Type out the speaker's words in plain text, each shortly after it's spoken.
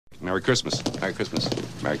Merry Christmas. Merry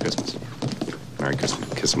Christmas. Merry Christmas. Merry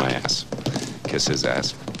Christmas. Kiss my ass. Kiss his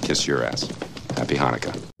ass. Kiss your ass. Happy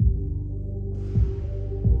Hanukkah.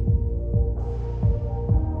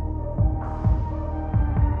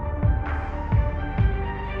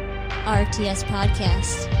 RTS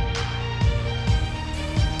Podcast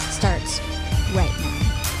starts right now.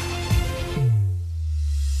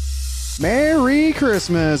 Merry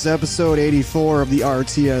Christmas, episode 84 of the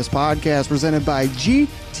RTS Podcast, presented by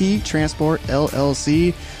GT Transport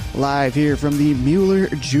LLC, live here from the Mueller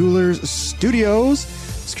Jewelers Studios.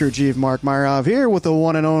 It's crew chief Mark Meyerhoff here with the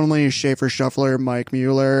one and only Schaefer Shuffler, Mike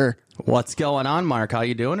Mueller. What's going on, Mark? How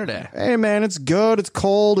you doing today? Hey, man, it's good. It's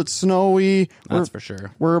cold. It's snowy. That's for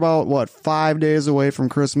sure. We're about, 5 days away from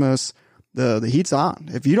Christmas. The heat's on.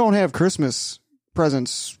 If you don't have Christmas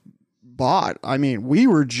presents bought, I mean, we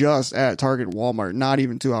were just at Target and Walmart not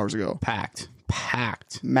even 2 hours ago. Packed.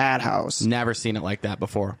 Madhouse. Never seen it like that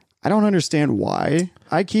before. I don't understand why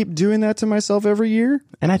I keep doing that to myself every year.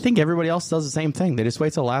 And I think everybody else does the same thing. They just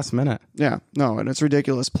wait till last minute. Yeah, no, and it's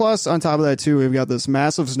ridiculous. Plus, on top of that, too, we've got this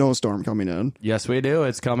massive snowstorm coming in. Yes, we do.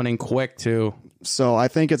 It's coming in quick, too. So I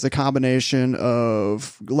think it's a combination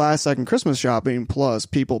of last-second Christmas shopping plus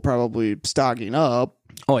people probably stocking up.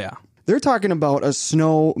 Oh, yeah. They're talking about a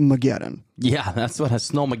snowmageddon. Yeah, that's what a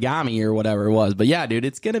snowmagami or whatever it was. But yeah, dude,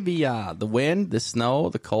 it's going to be the wind, the snow,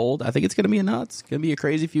 the cold. I think it's going to be nuts. It's going to be a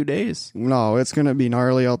crazy few days. No, it's going to be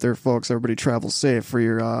gnarly out there, folks. Everybody travel safe for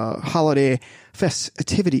your holiday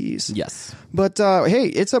festivities. Yes. But hey,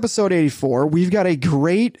 it's episode 84. We've got a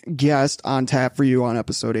great guest on tap for you on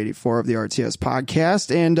episode 84 of the RTS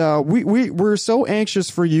podcast. And we're so anxious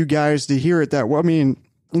for you guys to hear it that, I mean,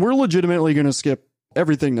 we're legitimately going to skip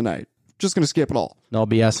everything tonight. Just going to skip it all. No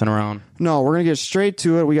BSing around. No, we're going to get straight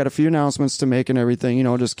to it. We got a few announcements to make and everything,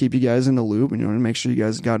 just keep you guys in the loop and, make sure you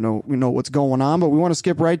guys know what's going on. But we want to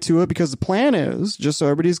skip right to it because the plan is, just so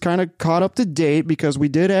everybody's kind of caught up to date, because we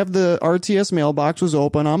did have the RTS mailbox was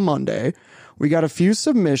open on Monday. We got a few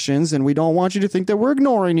submissions and we don't want you to think that we're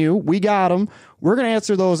ignoring you. We got them. We're going to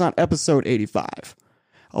answer those on episode 85.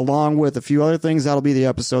 Along with a few other things. That'll be the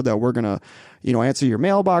episode that we're going to, answer your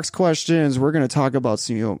mailbox questions. We're going to talk about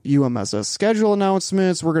some UMSS schedule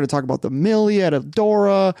announcements. We're going to talk about the Millie at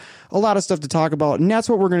Adora, a lot of stuff to talk about. And that's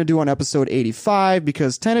what we're going to do on episode 85,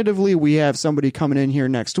 because tentatively we have somebody coming in here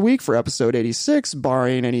next week for episode 86,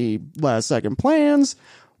 barring any last second plans,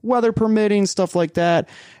 weather permitting, stuff like that.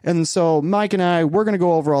 And so Mike and I, we're going to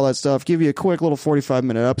go over all that stuff, give you a quick little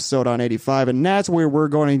 45-minute episode on 85, and that's where we're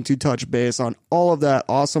going to touch base on all of that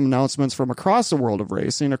awesome announcements from across the world of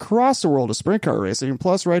racing, across the world of sprint car racing,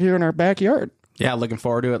 plus right here in our backyard. Yeah, looking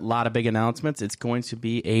forward to it. A lot of big announcements. It's going to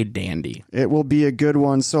be a dandy. It will be a good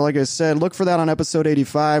one. So like I said, look for that on episode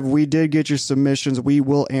 85. We did get your submissions. We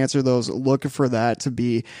will answer those. Look for that to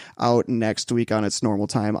be out next week on its normal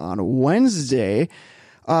time on Wednesday.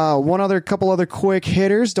 Couple other quick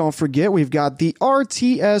hitters. Don't forget, we've got the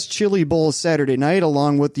RTS Chili Bowl Saturday night,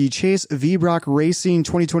 along with the Chase V-Brock Racing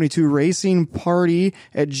 2022 Racing Party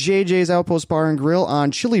at JJ's Outpost Bar and Grill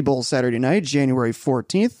on Chili Bowl Saturday night, January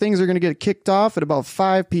 14th. Things are going to get kicked off at about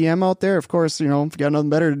 5 p.m. out there. Of course, if you got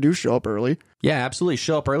nothing better to do, show up early. Yeah, absolutely.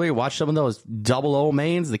 Show up early. Watch some of those double O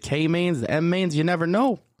mains, the K mains, the M mains. You never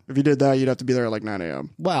know. If you did that, you'd have to be there at like 9 a.m.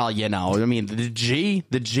 Well, I mean, the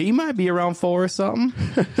G might be around 4 or something.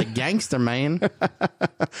 The gangster, man.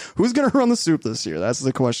 Who's going to run the soup this year? That's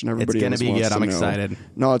the question everybody It's going to be good. I'm excited.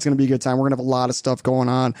 No, it's going to be a good time. We're going to have a lot of stuff going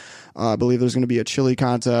on. I believe there's going to be a chili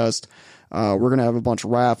contest. We're going to have a bunch of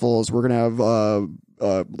raffles. We're going to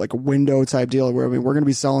have like a window type deal where we're going to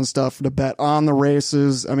be selling stuff to bet on the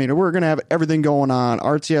races. I mean, we're going to have everything going on.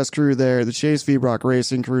 RTS crew there. The Chase V-Brock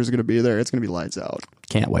Racing crew is going to be there. It's going to be lights out.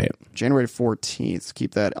 Can't wait. January 14th.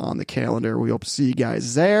 Keep that on the calendar. We hope to see you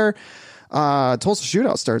guys there. Tulsa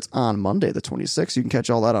Shootout starts on Monday, the 26th. You can catch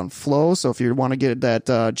all that on Flow. So if you want to get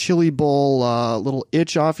that Chili Bowl little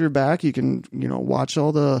itch off your back, you can, watch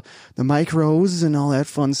all the micros and all that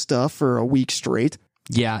fun stuff for a week straight.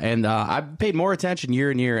 Yeah, and I've paid more attention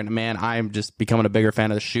year and year, and man, I'm just becoming a bigger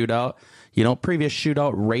fan of the shootout. Previous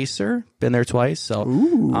shootout racer, been there twice, so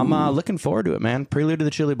I'm looking forward to it, man. Prelude to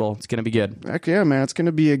the Chili Bowl, it's going to be good. Heck yeah, man, it's going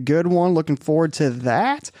to be a good one. Looking forward to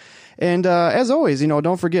that. And as always,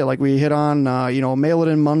 don't forget, like we hit on, Mail It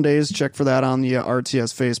In Mondays. Check for that on the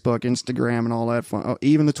RTS Facebook, Instagram, and all that fun. Oh,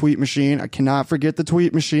 even the tweet machine. I cannot forget the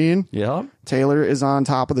tweet machine. Yeah. Taylor is on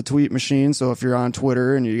top of the tweet machine. So if you're on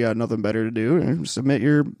Twitter and you got nothing better to do, submit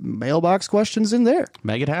your mailbox questions in there.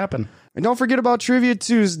 Make it happen. And don't forget about Trivia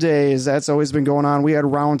Tuesdays. That's always been going on. We had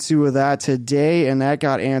round 2 of that today, and that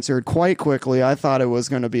got answered quite quickly. I thought it was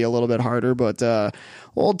going to be a little bit harder, but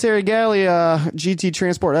old Terry Gallia, GT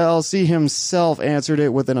Transport LLC himself answered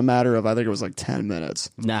it within a matter of, I think it was like 10 minutes.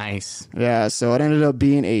 Nice. Yeah, so it ended up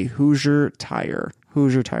being a Hoosier Tire.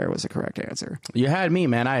 Hoosier Tire was the correct answer. You had me,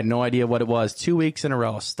 man. I had no idea what it was. 2 weeks in a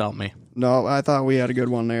row. Stumped me. No, I thought we had a good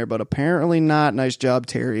one there, but apparently not. Nice job,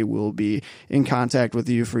 Terry. We'll be in contact with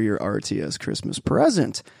you for your RTS Christmas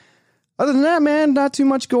present. Other than that, man, not too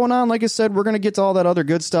much going on. Like I said, we're going to get to all that other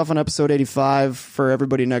good stuff on episode 85 for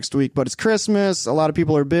everybody next week, but it's Christmas. A lot of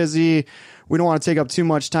people are busy. We don't want to take up too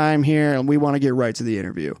much time here, and we want to get right to the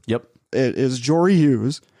interview. Yep. It is Jory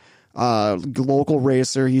Hughes. Local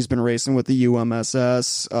racer. He's been racing with the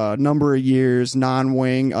UMSS number of years,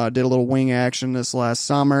 non-wing, did a little wing action this last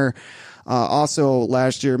summer. Also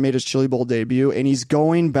last year made his Chili Bowl debut, and he's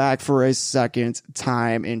going back for a second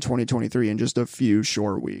time in 2023 in just a few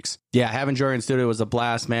short weeks. Yeah, having Jory in studio was a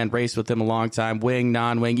blast, man. Raced with him a long time, wing,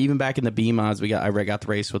 non-wing, even back in the B mods, I got to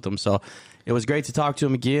race with him. So it was great to talk to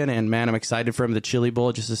him again, and man, I'm excited for him the Chili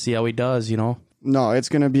Bowl just to see how he does, you know. No, it's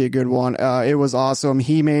going to be a good one. It was awesome.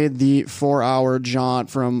 He made the 4-hour jaunt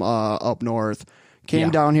from up north. Came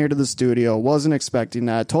down here to the studio. Wasn't expecting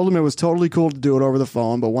that. Told him it was totally cool to do it over the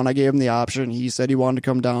phone. But when I gave him the option, he said he wanted to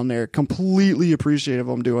come down there. Completely appreciative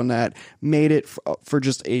of him doing that. Made it for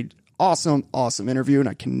just a awesome interview, and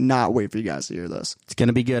I cannot wait for you guys to hear this. It's going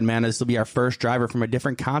to be good, man. This will be our first driver from a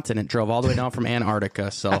different continent. Drove all the way down from Antarctica.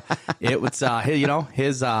 So it was,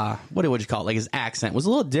 his what would you call it? Like his accent was a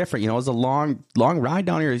little different. You know, it was a long ride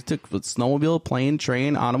down here. He took with snowmobile, plane,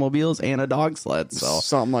 train, automobiles, and a dog sled. So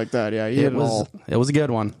something like that. Yeah, it was a good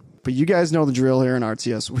one. But you guys know the drill here in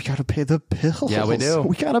RTS. We got to pay the bills. Yeah, we do.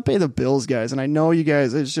 We got to pay the bills, guys. And I know you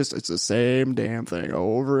guys, it's the same damn thing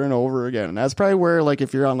over and over again. And that's probably where, like,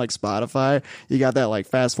 if you're on, like, Spotify, you got that, like,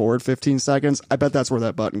 fast forward 15 seconds. I bet that's where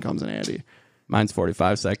that button comes in handy. Mine's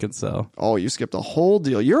 45 seconds, so. Oh, you skipped a whole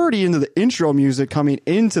deal. You're already into the intro music coming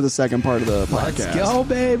into the second part of the podcast. Let's go,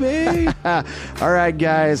 baby. All right,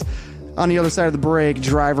 guys. On the other side of the break,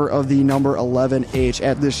 driver of the number 11H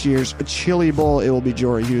at this year's Chili Bowl, it will be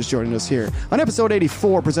Jory Hughes joining us here on episode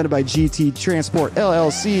 84, presented by GT Transport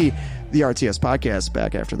LLC, the RTS podcast.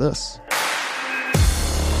 Back after this.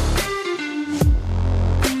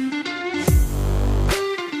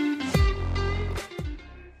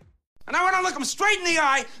 And I want to look him straight in the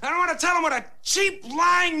eye, and I want to tell him what a cheap,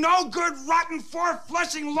 lying, no-good, rotten,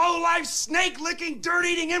 four-flushing, low-life, snake-licking,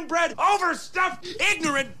 dirt-eating, inbred, overstuffed,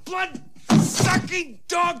 ignorant, blood-sucking,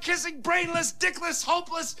 dog-kissing, brainless, dickless,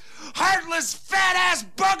 hopeless, heartless, fat-ass,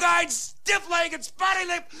 bug-eyed, stiff-legged,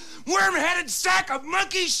 spotty-lipped, worm-headed sack of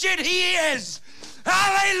monkey shit he is!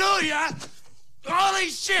 Hallelujah! Holy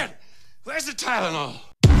shit! Where's the Tylenol?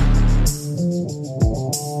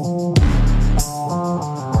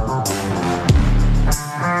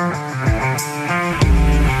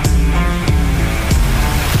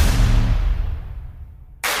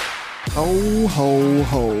 Ho, ho,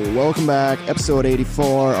 ho. Welcome back. Episode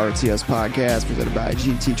 84, RTS podcast, presented by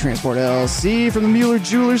GT Transport LLC from the Mueller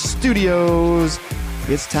Jewelers Studios.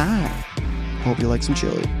 It's time. Hope you like some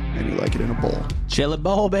chili, and you like it in a bowl. Chili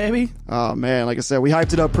Bowl, baby. Oh, man. Like I said, we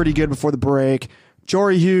hyped it up pretty good before the break.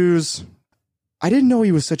 Jory Hughes. I didn't know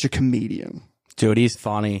he was such a comedian. Dude, he's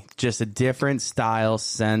funny. Just a different style,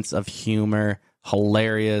 sense of humor.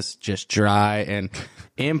 Hilarious, just dry, and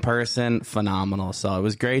in person, phenomenal. So it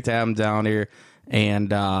was great to have him down here. And,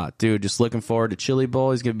 dude, just looking forward to Chili Bowl.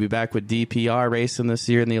 He's going to be back with DPR racing this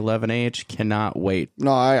year in the 11H. Cannot wait.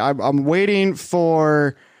 No, I'm waiting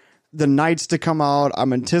for the nights to come out.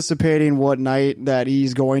 I'm anticipating what night that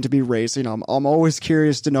he's going to be racing. I'm always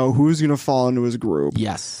curious to know who's going to fall into his group.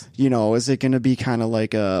 Yes. You know, is it going to be kind of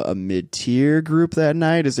like a mid-tier group that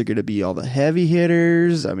night? Is it going to be all the heavy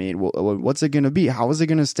hitters? I mean, what's it going to be? How is it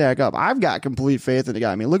going to stack up? I've got complete faith in the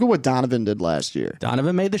guy. I mean, look at what Donovan did last year.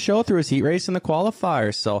 Donovan made the show through his heat race in the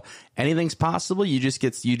qualifiers. So anything's possible. You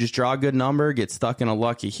just draw a good number, get stuck in a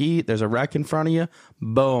lucky heat. There's a wreck in front of you.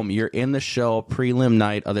 Boom, you're in the show prelim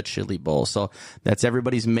night of the Chili Bowl. So that's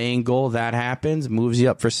everybody's main goal. That happens, moves you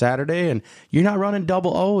up for Saturday, and you're not running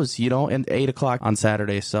double O's, you know, at 8 o'clock on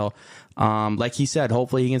Saturday. So like he said,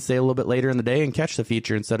 hopefully he can stay a little bit later in the day and catch the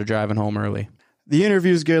feature instead of driving home early. The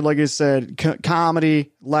interview's good, like I said,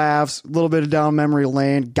 comedy, laughs, a little bit of down memory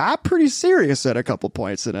lane. Got pretty serious at a couple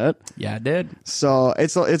points in it. Yeah, it did. So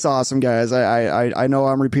it's awesome, guys. I know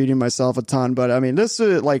I'm repeating myself a ton, but I mean, this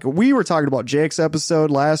is like, we were talking about Jake's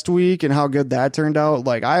episode last week and how good that turned out.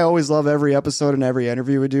 Like, I always love every episode and every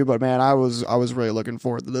interview we do, but man, I was really looking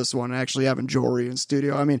forward to this one and actually having Jory in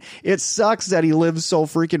studio. I mean, it sucks that he lives so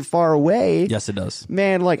freaking far away. Yes, it does.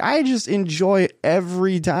 Man, like, I just enjoy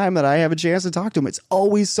every time that I have a chance to talk to him. It's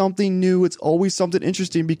always something new. It's always something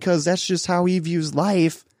interesting because that's just how he views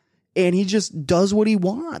life. And he just does what he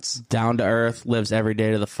wants. Down to earth, lives every day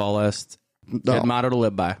to the fullest. Good motto to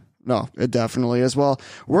live by. No, it definitely is. Well,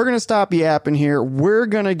 we're going to stop yapping here. We're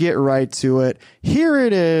going to get right to it. Here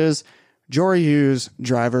it is. Jory Hughes,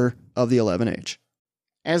 driver of the 11H.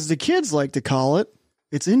 As the kids like to call it,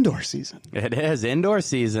 it's indoor season. It is indoor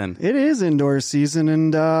season. It is indoor season,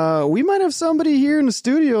 and we might have somebody here in the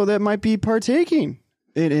studio that might be partaking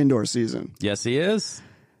in indoor season. Yes, he is.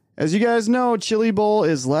 As you guys know, Chili Bowl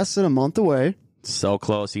is less than a month away. So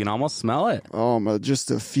close. You can almost smell it. Oh, just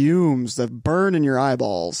the fumes that burn in your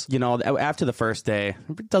eyeballs. You know, after the first day,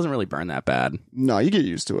 it doesn't really burn that bad. No, you get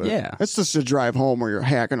used to it. Yeah. It's just a drive home where you're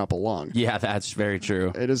hacking up a lung. Yeah, that's very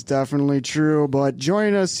true. It is definitely true. But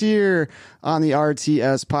join us here on the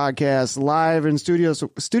RTS podcast, live in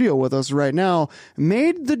studio with us right now.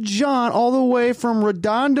 Made the jaunt all the way from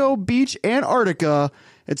Redondo Beach, Antarctica.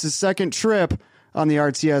 It's his second trip on the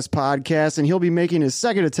RTS podcast, and he'll be making his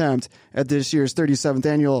second attempt at this year's 37th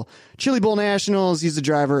annual Chili Bowl Nationals. He's the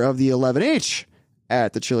driver of the 11H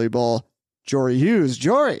at the Chili Bowl, Jory Hughes.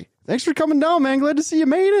 Jory, thanks for coming down, man. Glad to see you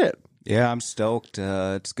made it. Yeah, I'm stoked.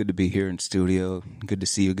 It's good to be here in studio. Good to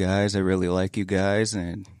see you guys. I really like you guys,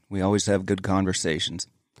 and we always have good conversations.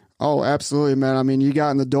 Oh, absolutely, man. I mean, you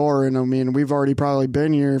got in the door, and I mean, we've already probably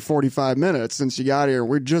been here 45 minutes since you got here.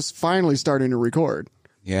 We're just finally starting to record.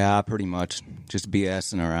 Yeah, pretty much. Just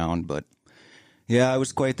BSing around, but yeah, it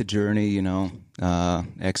was quite the journey, you know.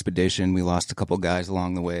 Expedition. We lost a couple guys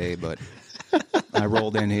along the way, but I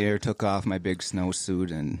rolled in here, took off my big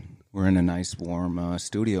snowsuit, and we're in a nice, warm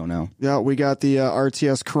studio now. Yeah, we got the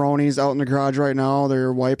RTS cronies out in the garage right now.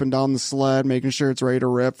 They're wiping down the sled, making sure it's ready to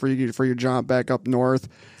rip for your jaunt back up north.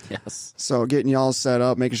 Yes. So getting y'all set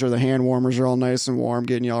up, making sure the hand warmers are all nice and warm,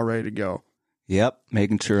 getting y'all ready to go. Yep,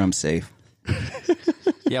 making sure I'm safe.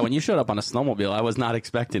 Yeah, when you showed up on a snowmobile, I was not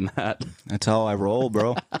expecting that. That's how I roll,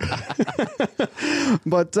 bro.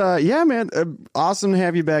 But yeah, man, awesome to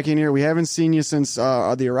have you back in here. We haven't seen you since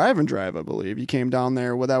the Arrive and Drive, I believe. You came down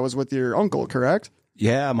there. Well, that was with your uncle, correct?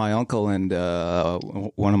 Yeah, my uncle and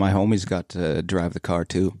one of my homies got to drive the car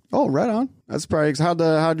too. Oh, right on. That's probably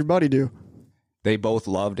how'd your buddy do? They both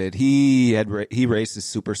loved it. He races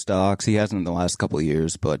super stocks. He hasn't in the last couple of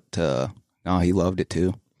years, but no, he loved it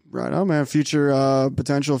too. Right on, man.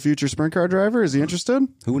 Potential future sprint car driver. Is he interested?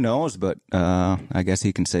 Who knows? But I guess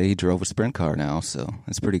he can say he drove a sprint car now, so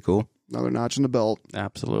that's pretty cool. Another notch in the belt.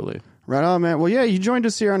 Absolutely. Right on, man. Well, yeah, you joined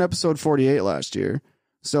us here on episode 48 last year.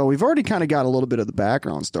 So we've already kind of got a little bit of the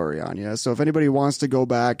background story on you. So if anybody wants to go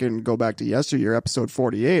back to yesteryear, episode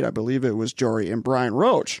 48, I believe it was Jory and Brian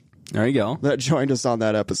Roach There you go. that joined us on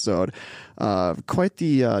that episode. Quite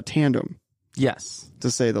the tandem, Yes.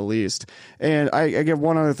 to say the least. And I get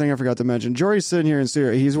one other thing I forgot to mention. Jory's sitting here in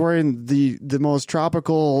studio. He's wearing the most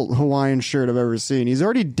tropical Hawaiian shirt I've ever seen. He's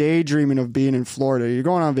already daydreaming of being in Florida. You're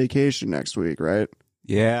going on vacation next week, right?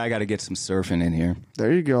 Yeah, I got to get some surfing in here.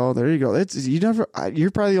 There you go. There you go.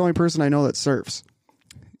 You're probably the only person I know that surfs.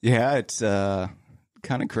 Yeah, it's kind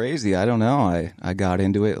of crazy. I don't know. I got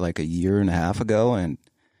into it like a year and a half ago, and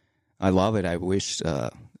I love it. I wish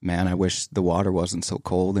the water wasn't so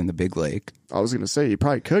cold in the big lake. I was going to say, you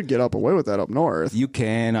probably could get away with that up north. You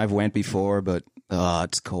can. I've went before, but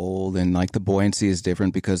it's cold, and like the buoyancy is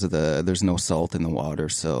different because of there's no salt in the water.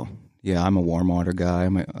 So yeah, I'm a warm water guy.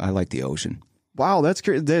 I like the ocean. Wow, that's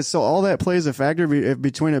crazy. So all that plays a factor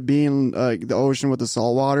between it being the ocean with the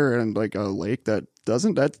salt water and like a lake that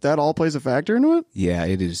doesn't. That all plays a factor into it? Yeah,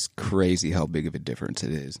 it is crazy how big of a difference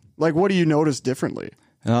it is. Like, what do you notice differently?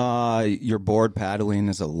 Your board paddling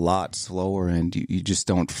is a lot slower, and you just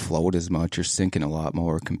don't float as much. You're sinking a lot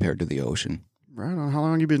more compared to the ocean. Right on. How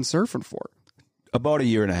long have you been surfing for? About a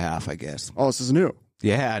year and a half, I guess. Oh, this is new.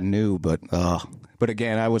 Yeah, new, but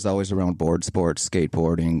again, I was always around board sports,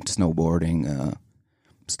 skateboarding, snowboarding,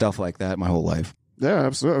 stuff like that my whole life. Yeah,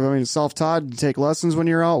 absolutely. I mean, self-taught, you take lessons when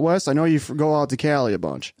you're out west. I know you go out to Cali a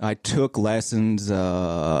bunch. I took lessons.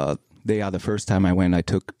 The first time I went, I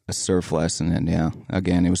took a surf lesson, and yeah,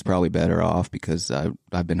 again, it was probably better off because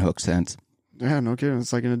I've been hooked since. Yeah, no kidding.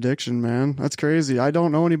 It's like an addiction, man. That's crazy. I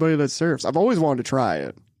don't know anybody that surfs. I've always wanted to try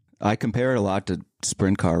it. I compare it a lot to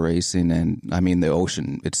sprint car racing, and I mean the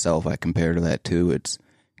ocean itself. I compare to that too. It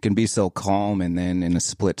can be so calm, and then in a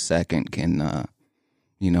split second can,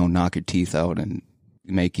 knock your teeth out and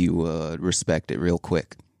make you respect it real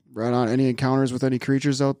quick. Right on. Any encounters with any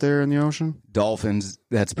creatures out there in the ocean? Dolphins,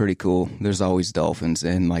 that's pretty cool. There's always dolphins,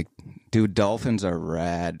 and dude, dolphins are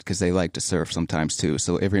rad because they like to surf sometimes too.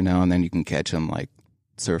 So every now and then you can catch them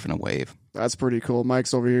surfing a wave. That's pretty cool.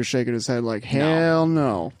 Mike's over here shaking his head like, hell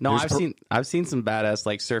no. No, I've seen some badass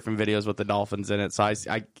surfing videos with the dolphins in it, so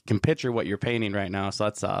I can picture what you're painting right now. So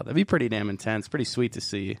that'd be pretty damn intense, pretty sweet to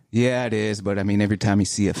see. Yeah, it is. But I mean, every time you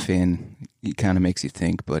see a fin, it kind of makes you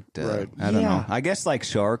think. But right. I don't know. I guess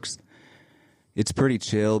sharks, it's pretty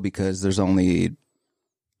chill because there's only,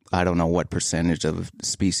 I don't know what percentage of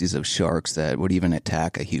species of sharks that would even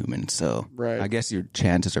attack a human. So right. I guess your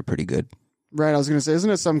chances are pretty good. Right, I was going to say, isn't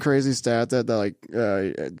it some crazy stat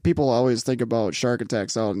that people always think about shark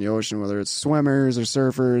attacks out in the ocean, whether it's swimmers or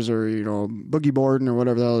surfers or, boogie boarding or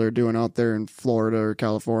whatever the hell they're doing out there in Florida or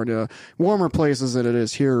California, warmer places than it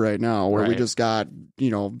is here right now, where we just got,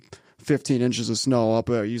 15 inches of snow up.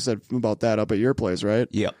 You said about that up at your place, right?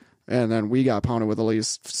 Yep. And then we got pounded with at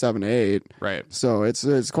least 7 to 8. Right. So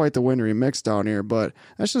it's quite the wintry mix down here, but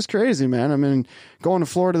that's just crazy, man. I mean, going to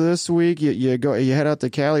Florida this week, you head out to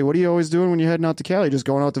Cali. What are you always doing when you're heading out to Cali? Just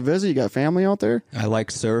going out to visit? You got family out there? I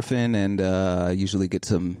like surfing, and I usually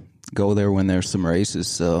go there when there's some races.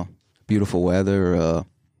 So beautiful weather.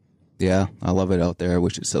 Yeah, I love it out there. I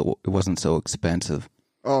wish it wasn't so expensive.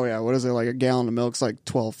 Oh yeah, what is it, like a gallon of milk's like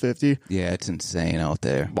 $12.50? Yeah, it's insane out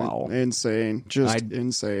there. Wow, insane,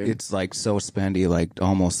 insane. It's so spendy,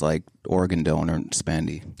 almost like organ donor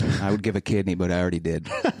spendy. I would give a kidney, but I already did.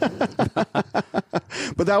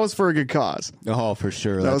 But that was for a good cause. Oh, for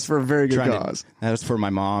sure. That was for a very good cause. That was for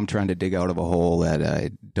my mom trying to dig out of a hole that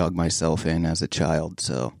I dug myself in as a child.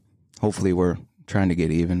 So hopefully we're trying to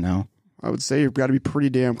get even now. I would say you've got to be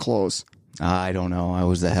pretty damn close. I don't know. I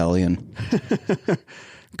was a hellion.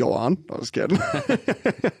 Go on. I was kidding.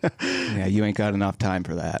 Yeah, you ain't got enough time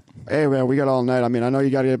for that. Hey, man, we got all night. I mean, I know you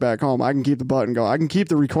got to get back home. I can keep the button going. I can keep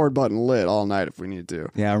the record button lit all night if we need to.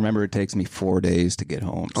 Yeah, I remember it takes me 4 days to get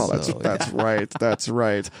home. Oh, that's right. That's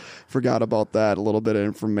right. Forgot about that. A little bit of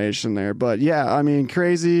information there. But yeah, I mean,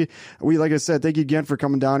 crazy. Like I said, thank you again for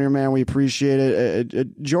coming down here, man. We appreciate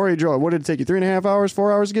it. Jory, what did it take you? 3.5 hours,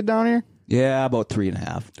 4 hours to get down here? Yeah, about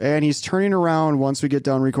 3.5. And he's turning around once we get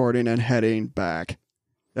done recording and heading back.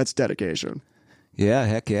 That's dedication. Yeah,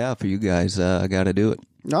 heck yeah. For you guys, I got to do it.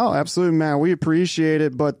 Oh, absolutely, man. We appreciate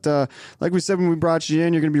it. But like we said when we brought you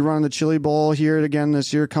in, you're going to be running the Chili Bowl here again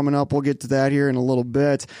this year coming up. We'll get to that here in a little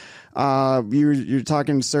bit. You're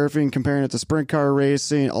talking surfing, comparing it to sprint car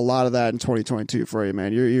racing. A lot of that in 2022 for you,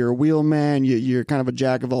 man. You're a wheel man. You're kind of a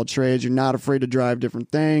jack of all trades. You're not afraid to drive different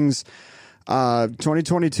things.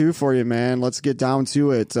 2022 for you, man. Let's get down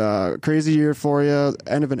to it. Crazy year for you.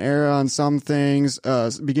 End of an era on some things.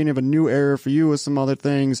 Beginning of a new era for you with some other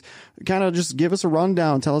things. Kind of just give us a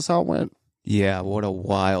rundown. Tell us how it went. Yeah, what a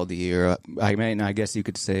wild year. I mean, I guess you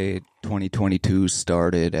could say 2022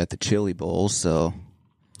 started at the Chili Bowl, so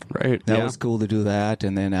right. That was cool to do that.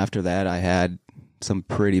 And then after that, I had some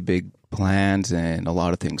pretty big plans and a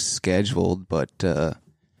lot of things scheduled, but I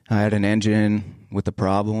had an engine with a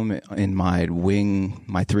problem in my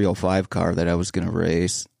 305 car that I was going to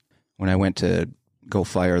race. When I went to go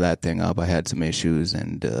fire that thing up, I had some issues,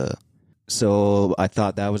 and so I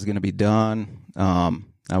thought that was going to be done.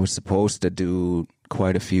 I was supposed to do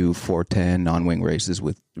quite a few 410 non-wing races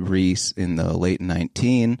with Reese in the late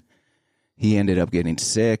 19. He ended up getting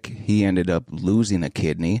sick. He ended up losing a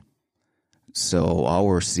kidney. So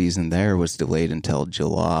our season there was delayed until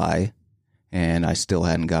July, and I still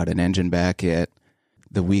hadn't got an engine back yet.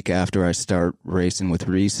 The week after I start racing with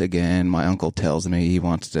Reese again, my uncle tells me he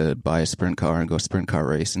wants to buy a sprint car and go sprint car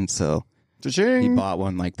racing. So Cha-ching. He bought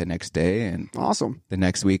one the next day, and awesome. The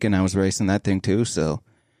next weekend I was racing that thing too. So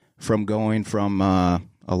from going from a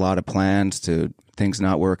lot of plans to things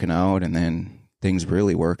not working out and then things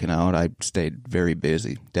really working out, I stayed very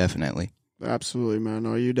busy, definitely. Absolutely, man.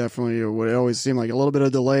 No, you definitely would always seem like a little bit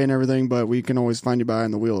of delay and everything, but we can always find you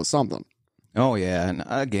behind the wheel of something. Oh, yeah. And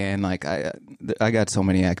again, I got so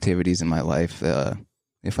many activities in my life.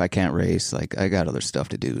 If I can't race, I got other stuff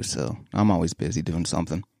to do. So I'm always busy doing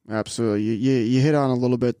something. Absolutely. You hit on a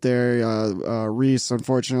little bit there. Reese,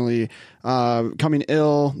 unfortunately, coming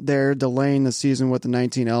ill there, delaying the season with the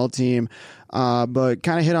 19L team. But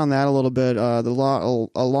kind of hit on that a little bit. A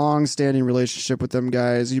long-standing relationship with them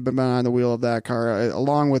guys. You've been behind the wheel of that car,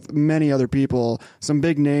 along with many other people. Some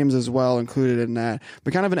big names as well included in that.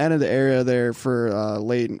 But kind of an end of the area there for the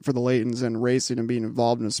Laytons and racing and being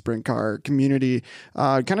involved in the sprint car community.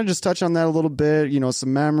 Kind of just touch on that a little bit. You know,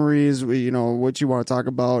 some memories. You know, what you want to talk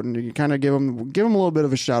about, and you kind of give them a little bit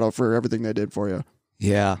of a shout out for everything they did for you.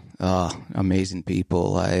 Yeah, amazing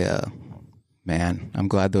people. Man, I'm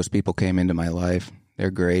glad those people came into my life.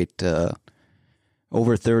 They're great.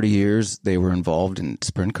 Over 30 years, they were involved in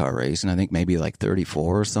sprint car racing. I think maybe like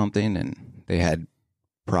 34 or something, and they had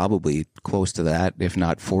probably close to that, if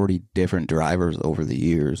not 40 different drivers over the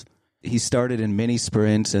years. He started in mini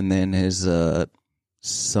sprints, and then his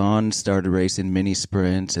son started racing mini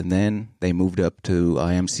sprints, and then they moved up to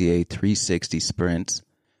IMCA 360 sprints.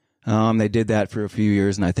 They did that for a few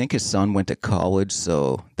years, and I think his son went to college,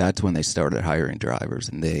 so that's when they started hiring drivers,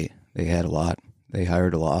 and they had a lot. They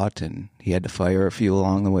hired a lot, and he had to fire a few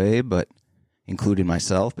along the way, but including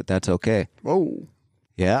myself, but that's okay. Whoa.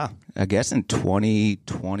 Yeah, I guess in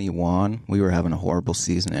 2021, we were having a horrible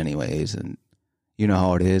season anyways, and you know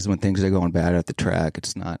how it is when things are going bad at the track.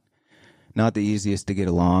 It's not the easiest to get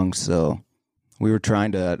along, so we were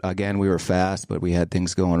trying to, again, we were fast, but we had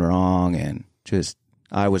things going wrong, and just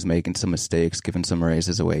I was making some mistakes, giving some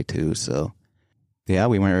races away too. So, yeah,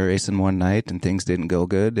 we went racing one night and things didn't go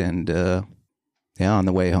good. And, on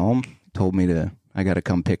the way home, told me I got to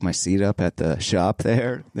come pick my seat up at the shop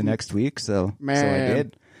there the next week. So I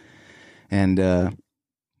did. And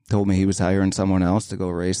told me he was hiring someone else to go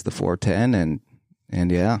race the 410.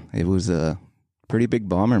 And yeah, it was a pretty big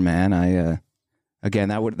bummer, man. Again,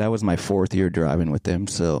 that was my 4th year driving with them.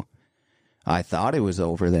 So I thought it was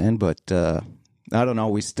over then, but I don't know.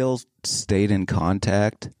 We still stayed in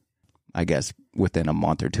contact. I guess within a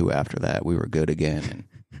month or two after that, we were good again.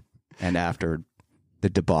 And after the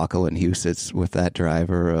debacle in Houston with that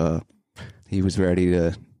driver, he was ready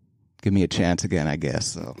to give me a chance again, I guess.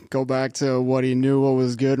 So go back to what he knew, what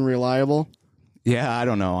was good and reliable. Yeah, I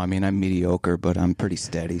don't know. I mean, I'm mediocre, but I'm pretty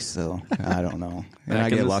steady, so I don't know. And I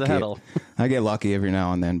get lucky. I get lucky every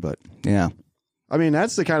now and then, but yeah. I mean,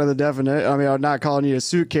 that's the kind of the definite. I mean, I'm not calling you a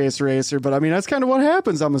suitcase racer, but I mean, that's kind of what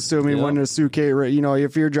happens, I'm assuming, when a suitcase,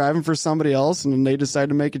 if you're driving for somebody else and they decide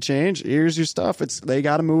to make a change, here's your stuff. They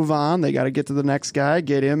got to move on. They got to get to the next guy,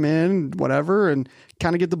 get him in, whatever, and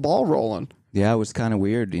kind of get the ball rolling. Yeah, it was kind of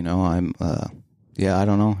weird. I don't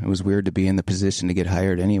know. It was weird to be in the position to get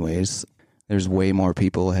hired anyways. There's way more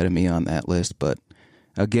people ahead of me on that list, but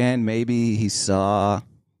again, maybe he saw,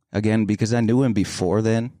 because I knew him before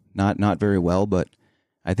then, not very well, but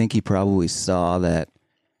I think he probably saw that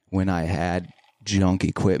when I had junk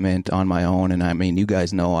equipment on my own, and I mean, you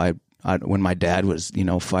guys know, I when my dad was,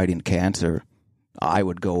 fighting cancer, I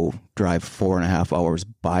would go drive 4.5 hours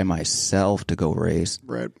by myself to go race,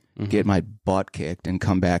 right? Get my butt kicked and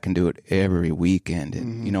come back and do it every weekend.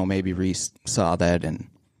 And, maybe Reese saw that and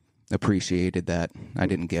appreciated that I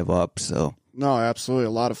didn't give up. So no, absolutely.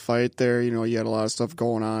 A lot of fight there. You had a lot of stuff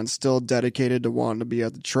going on, still dedicated to wanting to be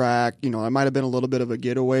at the track. It might have been a little bit of a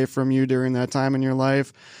getaway from you during that time in your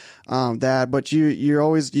life. But you've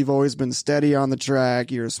always been steady on the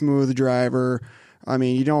track. You're a smooth driver. I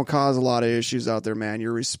mean, you don't cause a lot of issues out there, man.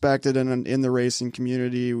 You're respected in the racing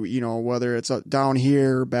community, whether it's down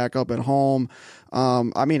here or back up at home.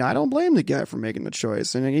 I mean, I don't blame the guy for making the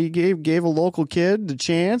choice. And he gave a local kid the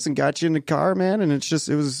chance and got you in the car, man. And it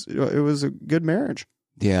was a good marriage.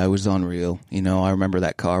 Yeah, it was unreal. I remember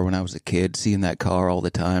that car when I was a kid, seeing that car all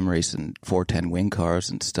the time, racing 410 wing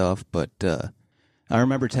cars and stuff. But I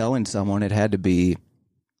remember telling someone it had to be,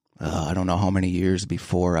 I don't know how many years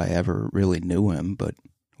before I ever really knew him, but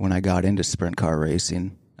when I got into sprint car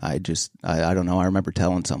racing, I don't know. I remember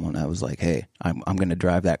telling someone, I was like, hey, I'm going to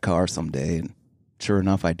drive that car someday. And sure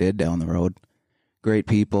enough, I did down the road. Great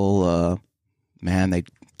people. Man, they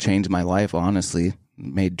changed my life, honestly.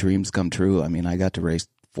 Made dreams come true. I mean, I got to race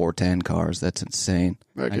 410 cars. That's insane.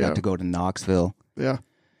 I got to go to Knoxville. Yeah.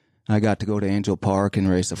 I got to go to Angel Park and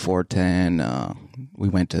race a 410. We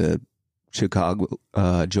went to Chicago,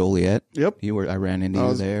 Joliet. Yep. I ran into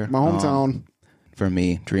you there. My hometown. For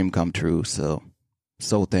me, dream come true. So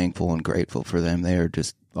thankful and grateful for them. They're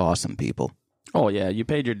just awesome people. Oh yeah, you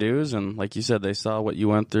paid your dues, and like you said, they saw what you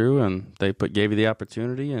went through, and they gave you the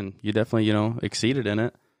opportunity, and you definitely exceeded in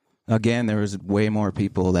it. Again, there was way more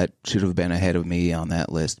people that should have been ahead of me on that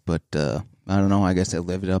list, but I don't know. I guess I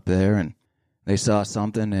lived up there, and they saw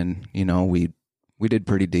something, and we did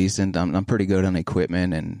pretty decent. I'm pretty good on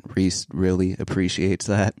equipment, and Reese really appreciates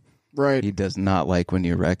that. Right. He does not like when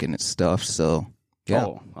you're wrecking his stuff. So, Yeah.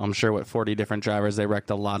 Oh, I'm sure with 40 different drivers, they wrecked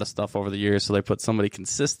a lot of stuff over the years. So they put somebody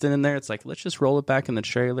consistent in there. It's like, let's just roll it back in the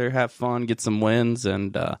trailer, have fun, get some wins,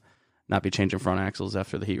 and not be changing front axles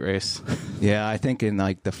after the heat race. Yeah, I think in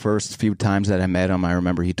like the first few times that I met him, I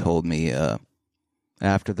remember he told me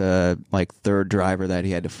after the like third driver that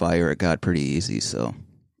he had to fire, it got pretty easy. So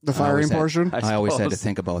The firing portion? I always had to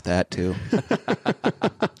think about that too.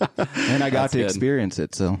 And I got to good. experience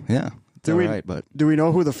it. So yeah, it's all right. But Do we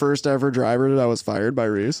know who the first ever driver that was fired by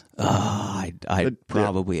Reese? I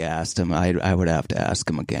probably asked him. I would have to ask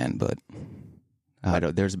him again, but I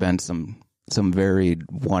don't. There's been some very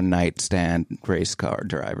one night stand race car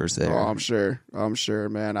drivers there. Oh, I'm sure,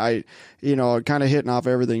 man. Kind of hitting off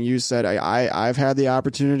everything you said. I've had the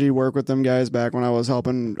opportunity to work with them guys back when I was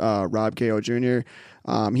helping Rob KO Jr.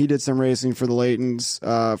 He did some racing for the Laytons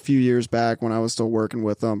a few years back when I was still working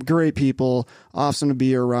with them. Great people, awesome to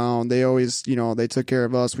be around. They always, they took care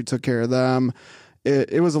of us. We took care of them.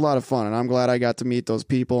 It was a lot of fun, and I'm glad I got to meet those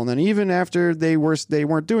people. And then even after they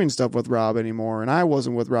weren't doing stuff with Rob anymore, and I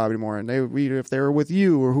wasn't with Rob anymore, and if they were with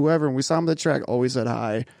you or whoever, and we saw them at the track, always said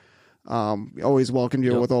hi, always welcomed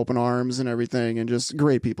you with open arms and everything, and just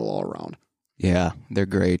great people all around. Yeah, they're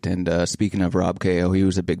great. And speaking of Rob KO, he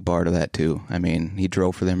was a big part of that too. I mean, he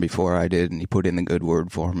drove for them before I did, and he put in the good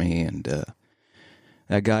word for me. And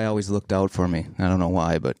that guy always looked out for me. I don't know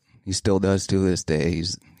why, but he still does to this day.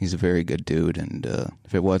 He's a very good dude, and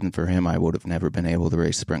if it wasn't for him, I would have never been able to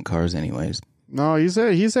race sprint cars anyways. No, he's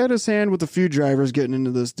had his hand with a few drivers getting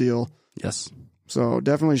into this deal. Yes. So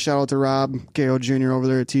definitely shout out to Rob KO Jr. over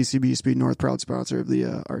there at TCB Speed North, proud sponsor of the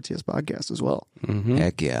RTS podcast as well. Mm-hmm.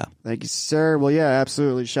 Heck yeah. Thank you, sir. Well, yeah,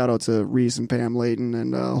 absolutely. Shout out to Reese and Pam Layton,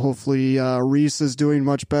 and hopefully Reese is doing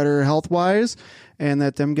much better health-wise, and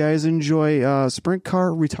that them guys enjoy sprint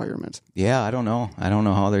car retirement. Yeah, I don't know. I don't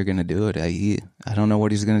know how they're going to do it. I don't know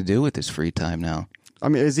what he's going to do with his free time now. I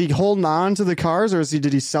mean, is he holding on to the cars, or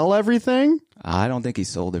did he sell everything? I don't think he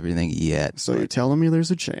sold everything yet. So you're telling me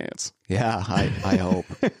there's a chance? Yeah, I hope.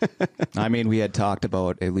 I mean, we had talked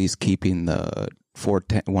about at least keeping the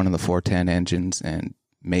 410, one of the 410 engines, and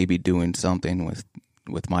maybe doing something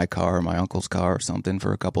with my car or my uncle's car or something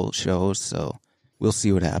for a couple of shows. So we'll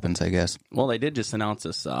see what happens, I guess. Well, they did just announce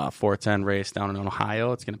this 410 race down in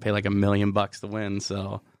Ohio. It's going to pay like $1 million to win,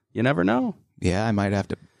 so you never know. Yeah, I might have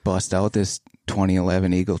to bust out this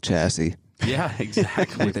 2011 Eagle chassis. Yeah,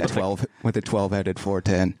 exactly. with a 12-headed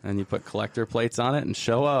 410. And you put collector plates on it and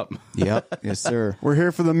show up. Yep. Yes, sir. We're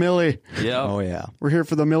here for the Millie. Yeah. Oh, yeah. We're here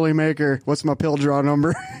for the Millie maker. What's my pill draw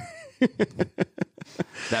number?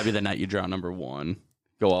 That'd be the night you draw number 1.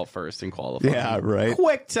 Go out first and qualify. Yeah, right.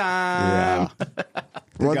 Quick time. Yeah.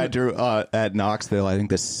 I think I drew at Knoxville, I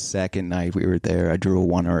think the second night we were there, I drew a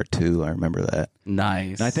 1 or a 2. I remember that.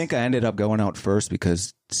 Nice. And I think I ended up going out first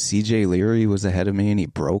because CJ Leary was ahead of me and he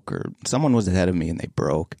broke, or someone was ahead of me and they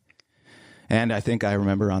broke. And I think I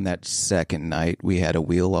remember on that second night we had a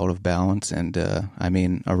wheel out of balance. And I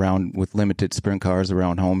mean, around with limited sprint cars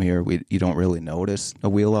around home here, you don't really notice a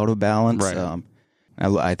wheel out of balance. Right.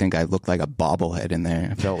 I think I looked like a bobblehead in there.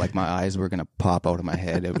 I felt like my eyes were going to pop out of my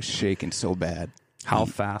head. It was shaking so bad. How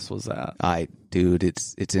fast was that? Dude,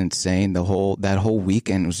 it's insane. That whole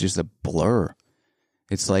weekend was just a blur.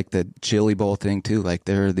 It's like the Chili Bowl thing too. Like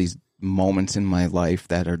there are these moments in my life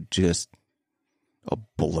that are just a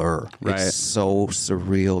blur. Right. It's so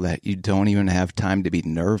surreal that you don't even have time to be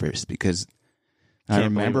nervous because I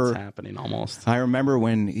remember it's happening almost. I remember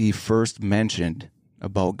when he first mentioned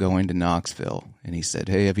about going to Knoxville, and he said,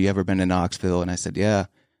 "Hey, have you ever been to Knoxville?" And I said, "Yeah,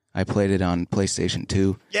 I played it on PlayStation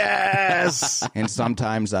 2." Yes! And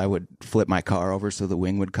sometimes I would flip my car over so the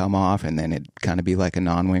wing would come off, and then it'd kind of be like a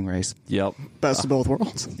non-wing race. Yep. Best of both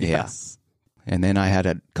worlds. Yes. And then I had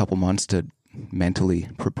a couple months to mentally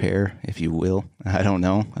prepare, if you will. I don't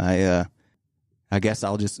know. I guess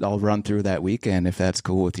I'll run through that weekend if that's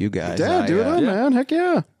cool with you guys. Yeah, do it, man. Heck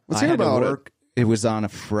yeah. Let's hear about it. It was on a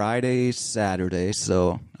Friday, Saturday,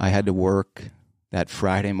 so I had to work that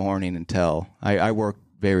Friday morning until I worked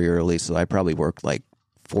very early, so I probably worked like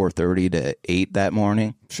 4:30 to 8 that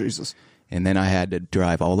morning. Jesus. And then I had to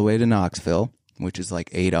drive all the way to Knoxville, which is like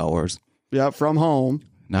 8 hours. Yeah, from home.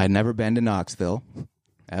 And I'd never been to Knoxville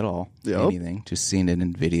at all. Yep. Anything. Just seen it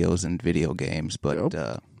in videos and video games. But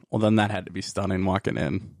Well, then that had to be stunning walking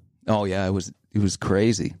in. oh yeah, it was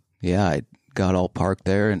crazy. Yeah, I got all parked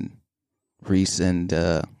there, and Reese and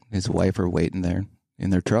his wife are waiting there in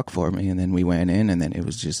their truck for me, and then we went in, and then it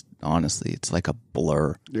was just, honestly, it's like a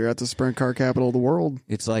blur. You're at the sprint car capital of the world.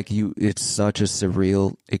 It's like it's such a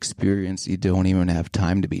surreal experience, you don't even have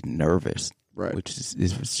time to be nervous. Right. Which is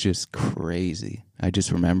just crazy. I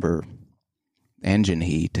just remember engine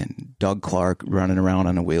heat and Doug Clark running around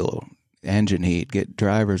on a wheel. Engine heat, get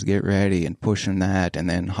drivers, get ready, and pushing that, and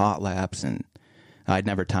then hot laps. And I'd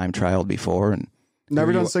never time trialed before, and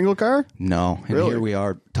Never done single car? no. And Really? here we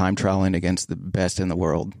are time trialing against the best in the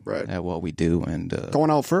world Right. at what we do. And Going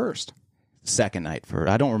out first. second night for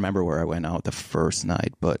I don't remember where I went out the first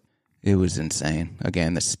night, but it was insane.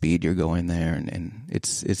 Again, the speed you're going there, and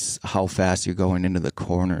it's how fast you're going into the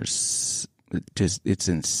corners. It's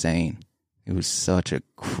insane. It was such a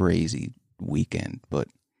crazy weekend, but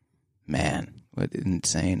man, what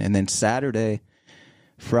insane. And then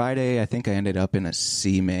Friday, I think I ended up in a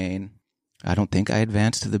C main. I don't think I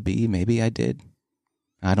advanced to the B. Maybe I did.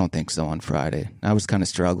 I don't think so on Friday. I was kind of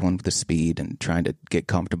struggling with the speed and trying to get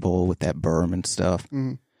comfortable with that berm and stuff.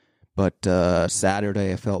 Mm-hmm. But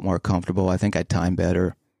Saturday, I felt more comfortable. I think I timed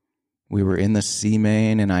better. We were in the C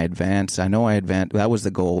main, and I advanced. I know I advanced. That was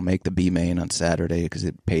the goal, make the B main on Saturday, because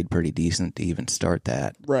it paid pretty decent to even start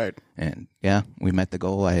that. Right. And yeah, we met the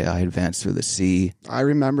goal. I advanced through the C. I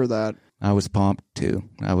remember that. I was pumped too.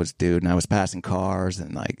 I was passing cars,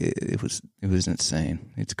 and like it was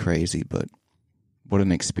insane. It's crazy, but what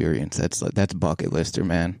an experience. That's bucket lister,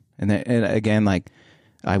 man. And again, like,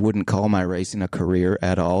 I wouldn't call my racing a career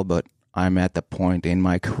at all, but I'm at the point in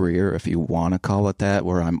my career, if you want to call it that,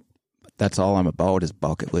 where that's all I'm about is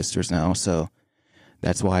bucket listers now. So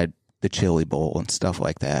that's why the Chili Bowl and stuff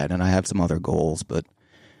like that. And I have some other goals, but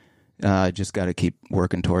I just got to keep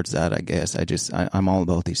working towards that, I guess. I'm all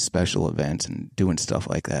about these special events and doing stuff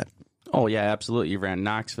like that. Oh, yeah, absolutely. You ran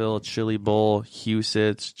Knoxville, Chili Bowl,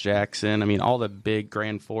 Huset's, Jackson. I mean, all the big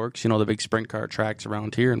Grand Forks, the big sprint car tracks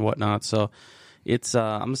around here and whatnot. So it's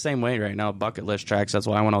I'm the same way right now, bucket list tracks. That's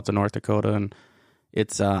why I went out to North Dakota. And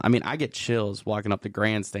it's I get chills walking up the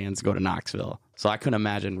grandstands to go to Knoxville. So I couldn't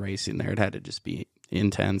imagine racing there. It had to just be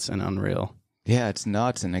intense and unreal. Yeah, it's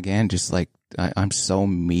nuts. And again, just like I'm so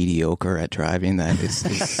mediocre at driving that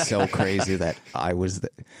it's so crazy that I was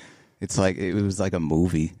it's like it was like a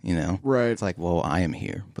movie, Right. It's like, well, I am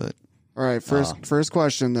here, but All right, first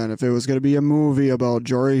question then. If it was going to be a movie about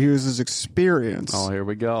Jory Hughes' experience Oh, here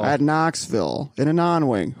we go. at Knoxville in a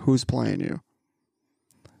non-wing, who's playing you?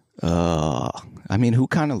 I mean, who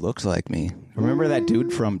kind of looks like me? Remember that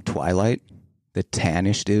dude from Twilight? The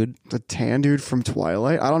tannish dude? The tan dude from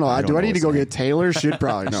Twilight? I don't know. I don't Do I know need to his go name. get Taylor? She'd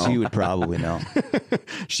probably know. She would probably know.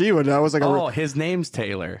 She would. That was like Oh, his name's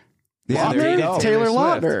Taylor. Yeah, there you go. Taylor Swift.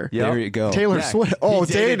 Lautner. Yep. There you go. Taylor Yeah, Swift. he Oh,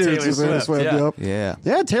 dated dated Taylor Taylor Swift, Swift. yeah. Yep. Yeah.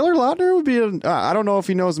 Yeah, Taylor Lautner would be I don't know if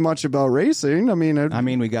he knows much about racing. I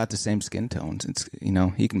mean, We got the same skin tones. It's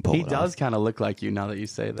he can pull He it does off. kind of look like you now that you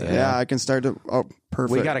say that. yeah, I can start to. Oh,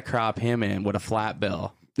 perfect. We got to crop him in with a flat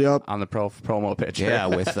bill Yep. on the promo picture. Yeah,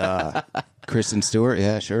 with Kristen Stewart.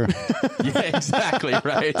 Yeah, sure. Yeah, exactly,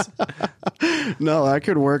 right? No, that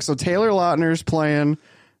could work. So Taylor Lautner's playing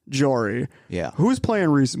Jory. Yeah. Who's playing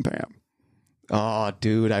Reese and Pam? Oh,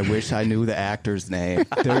 dude, I wish I knew the actor's name.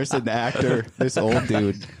 There's an actor, this old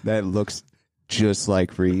dude that looks just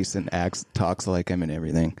like Reese and talks like him and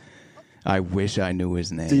everything. I wish I knew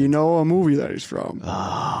his name. Do you know a movie that he's from?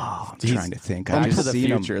 I'm trying to think. Back I've to just the seen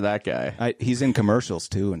future, him. that guy. He's in commercials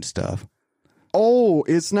too and stuff. Oh,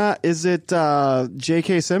 it's not. Is it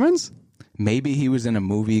J.K. Simmons? Maybe he was in a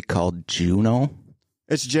movie called Juno.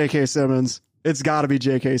 It's J.K. Simmons. It's got to be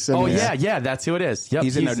J.K. Simmons. Oh, yeah, that's who it is. Yep,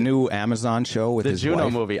 He's in a new Amazon show with the his Juno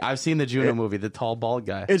wife. movie. I've seen the Juno movie, the tall, bald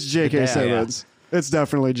guy. It's J.K. Yeah, Simmons. It's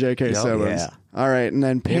definitely J.K. Simmons. yeah. All right, and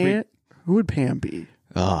then Pam. Who would Pam be?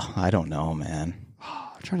 Oh, I don't know, man.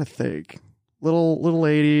 I'm trying to think. Little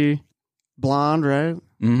lady, blonde, right?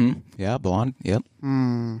 Mm-hmm. Yeah, blonde. Yep.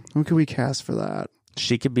 Who could we cast for that?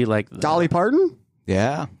 She could be like Dolly Parton?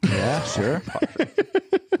 Yeah. Yeah. Sure.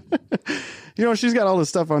 She's got all this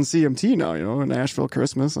stuff on CMT now, Nashville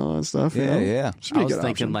Christmas, all that stuff. Yeah. Yeah. Should be I a was good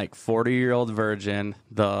thinking option. like 40-year-old virgin,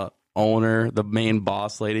 the owner, the main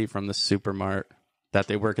boss lady from the supermart that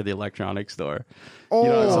they work at the electronics store. You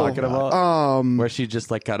know what I'm talking about? Where she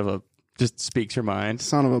just like just speaks her mind.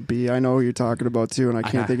 Son of a B. I know who you're talking about too, and I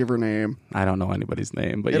can't think of her name. I don't know anybody's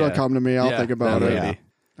name, but It'll yeah. come to me. I'll Yeah, think about that it. lady.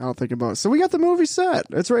 I'll think about it. So we got the movie set.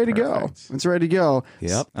 It's ready to go. Perfect. It's ready to go.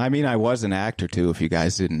 Yep. I mean, I was an actor too. If you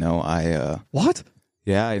guys didn't know, What?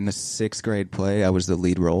 in the 6th grade play, I was the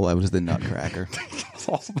lead role. I was the Nutcracker.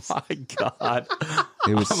 Oh my god!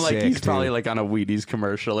 It was I'm like sick, he's dude. probably like on a Wheaties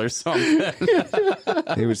commercial or something.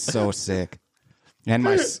 It was so sick. And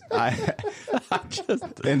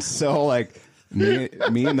and so like me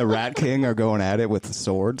and the Rat King are going at it with the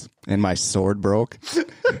swords, and my sword broke.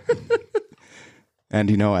 And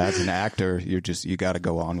as an actor, you got to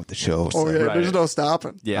go on with the show. So Oh yeah, Right. there's no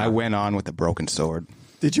stopping. Yeah, I went on with the broken sword.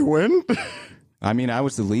 Did you win? I mean, I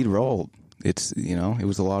was the lead role. It's, it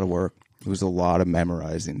was a lot of work. It was a lot of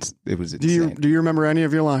memorizing. It was Do insane. you remember any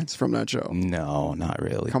of your lines from that show? No, not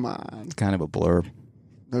really. Come on. It's kind of a blur.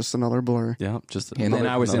 There's another blur. Yeah, just And then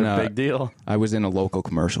I was in another a big deal. I was in a local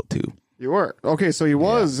commercial too. You were. Okay, so he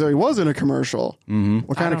was in a commercial. Mm-hmm.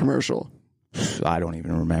 What kind of commercial? I don't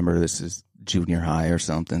even remember. This is junior high or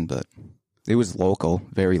something, but it was local,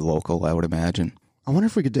 very local, I would imagine. I wonder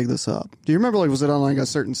if we could dig this up. Do you remember, like, was it on like a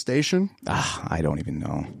certain station? I don't even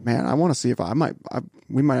know. Man, I want to see if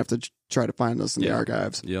we might have to try to find this in the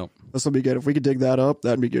archives. Yep. This will be good. If we could dig that up,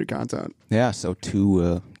 that'd be good content. Yeah, so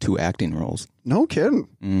two acting roles. No kidding.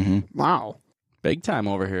 Mm-hmm. Wow. Big time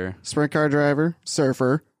over here. Sprint car driver,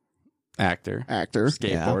 surfer, Actor. Yep.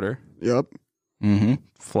 Skateboarder. Mm-hmm.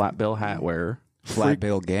 Flat bill hat wearer. Flat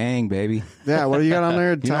bill gang, baby. Yeah, what do you got on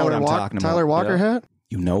there? know what I'm talking about. Tyler Walker Yeah. hat?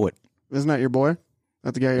 You know it. Isn't that your boy?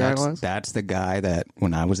 That the guy you idolize? That's the guy that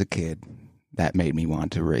when I was a kid, that made me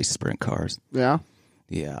want to race sprint cars. Yeah.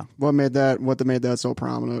 Yeah. What made that so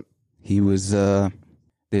prominent? He was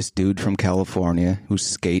this dude from California who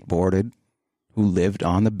skateboarded, who lived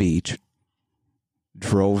on the beach,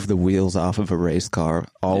 drove the wheels off of a race car,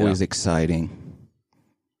 always exciting,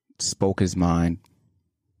 spoke his mind,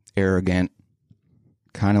 arrogant,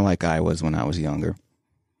 kind of like I was when I was younger.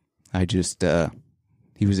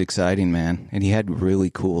 He was exciting, man, and he had really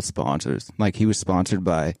cool sponsors. Like, he was sponsored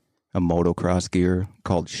by a motocross gear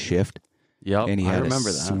called Shift, Yep. and he I had remember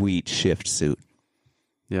a that. sweet Shift suit.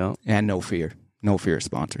 Yep. And No Fear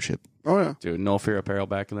sponsorship. Oh yeah. Dude, No Fear apparel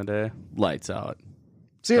back in the day. Lights out.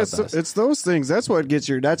 See, The best. it's those things. That's what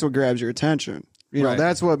grabs your attention. You know, Right.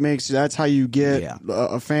 that's how you get Yeah.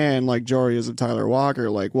 a fan like Jory is of Tyler Walker.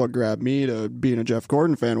 Like, what grabbed me to being a Jeff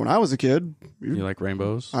Gordon fan when I was a kid? You like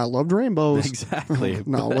rainbows? I loved rainbows. Exactly.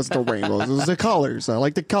 No, it wasn't the rainbows. It was the colors. I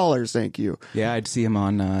like the colors. Thank you. Yeah, I'd see him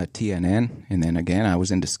on TNN, and then again, I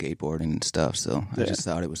was into skateboarding and stuff, so I just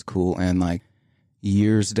thought it was cool. And like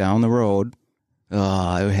years down the road,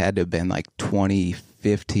 it had to have been like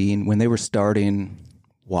 2015 when they were starting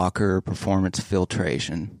Walker Performance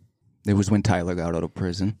Filtration. It was when Tyler got out of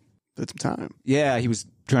prison. Did some time. Yeah, he was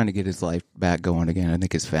trying to get his life back going again. I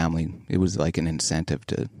think his family, it was like an incentive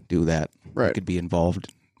to do that. Right. He could be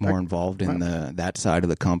more involved in that side of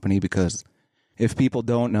the company, because if people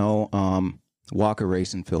don't know, Walker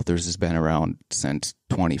Racing Filters has been around since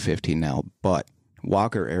 2015 now, but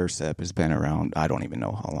Walker Airsep has been around, I don't even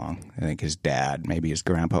know how long. I think his dad, maybe his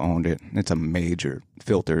grandpa owned it. It's a major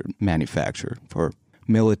filter manufacturer for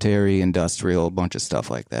military, industrial, a bunch of stuff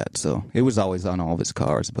like that. So it was always on all of his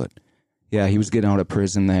cars. But yeah, he was getting out of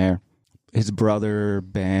prison there. His brother,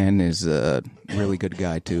 Ben, is a really good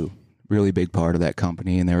guy too. Really big part of that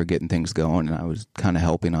company, and they were getting things going, and I was kind of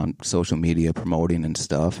helping on social media, promoting and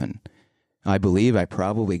stuff. And I believe I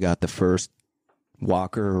probably got the first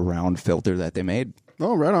Walker round filter that they made.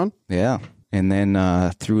 Oh, right on. Yeah. And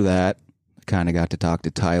then through that, kind of got to talk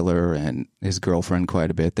to Tyler and his girlfriend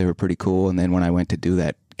quite a bit. They were pretty cool. And then when I went to do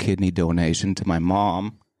that kidney donation to my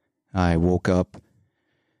mom, I woke up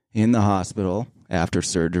in the hospital after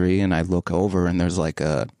surgery, and I look over, and there's like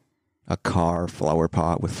a car flower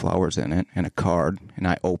pot with flowers in it and a card. And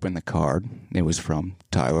I opened the card. It was from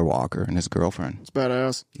Tyler Walker and his girlfriend. It's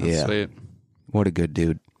badass. Yeah. Sweet. What a good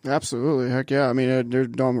dude. Absolutely. Heck yeah. I mean, there's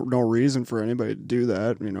no reason for anybody to do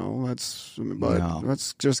that, you know.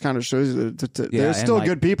 That's just kind of shows you that there's and still like-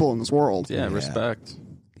 good people in this world. Yeah, respect.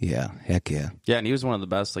 Yeah. Heck yeah. Yeah, and he was one of the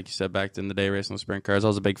best, like you said, back in the day racing the sprint cars. I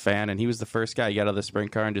was a big fan, and he was the first guy who got out of the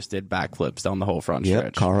sprint car and just did backflips down the whole front Yep.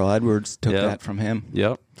 stretch. Carl Edwards took Yep. that from him.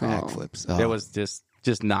 Yep. Backflips. It was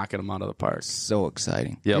just knocking him out of the park. so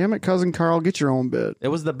exciting. Yep. Damn it, cousin Carl, get your own bit. It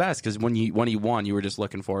was the best because when he won, you were just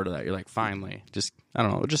looking forward to that. You're like, finally, just I don't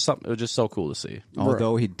know, it was just so cool to see.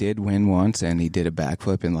 Although he did win once, and he did a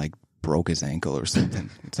backflip and like broke his ankle or something.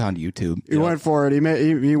 It's on YouTube. He went for it.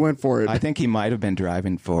 He went for it. I think he might have been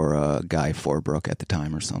driving for Guy Forbrook at the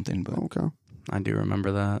time or something. But Okay. I do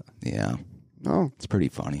remember that. yeah, Oh, it's pretty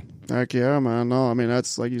funny. heck yeah, man. No, I mean,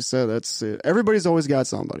 that's like you said, that's it. Everybody's always got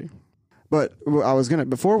somebody. But I was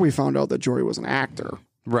before we found out that Jory was an actor,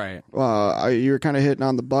 Right. you were kind of hitting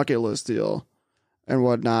on the bucket list deal and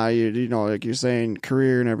whatnot. You know, like you're saying,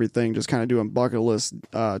 career and everything, just kind of doing bucket list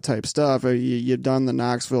type stuff. You've done the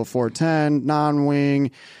Knoxville 410,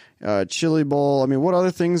 non-wing, Chili Bowl. I mean, what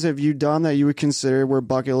other things have you done that you would consider were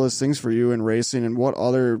bucket list things for you in racing, and what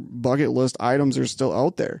other bucket list items are still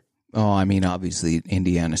out there? Oh, I mean, obviously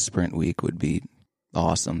Indiana Sprint Week would be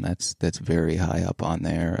awesome. That's very high up on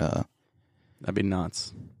there. That'd be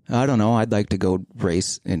nuts. I don't know. I'd like to go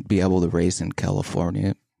race and be able to race in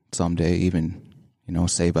California someday. Even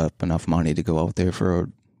save up enough money to go out there for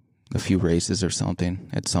a few races or something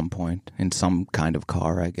at some point in some kind of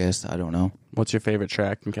car, I guess. I don't know. What's your favorite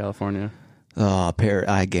track in California?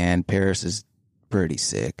 Paris is pretty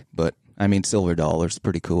sick, but I mean, Silver Dollar's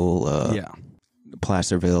pretty cool. Yeah.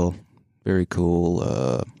 Placerville, very cool.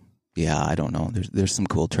 I don't know. There's some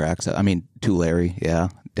cool tracks. I mean, Tulare,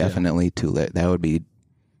 definitely Tulare. That would be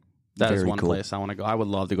That is very one cool. place I want to go. I would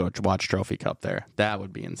love to go watch Trophy Cup there. That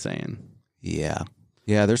would be insane. Yeah.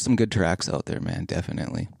 Yeah, there's some good tracks out there, man,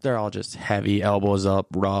 definitely. They're all just heavy, elbows up,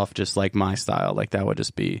 rough, just like my style. Like that would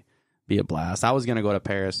just be a blast. I was gonna go to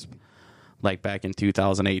Paris like back in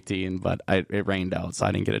 2018, but it rained out, so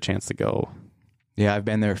I didn't get a chance to go. Yeah, I've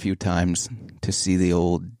been there a few times to see the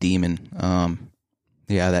old Demon.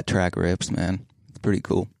 That track rips, man. It's pretty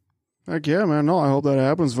cool. Heck yeah, man. No, I hope that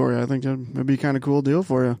happens for you. I think it'd be kind of cool deal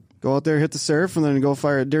for you. Go out there, hit the surf, and then go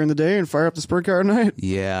fire it during the day and fire up the sprint car at night.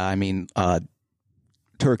 Yeah, I mean,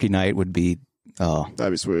 Turkey Night would be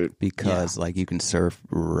That'd be sweet. because like you can surf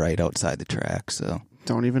right outside the track, so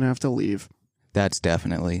Don't even have to leave. that's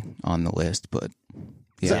definitely on the list. But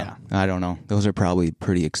Yeah. I don't know. Those are probably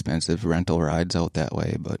pretty expensive rental rides out that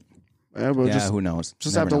way, but Yeah, we'll just who knows?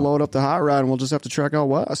 have Never to know. load up the hot rod, and we'll just have to trek out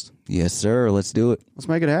west. Yes, sir. Let's do it. Let's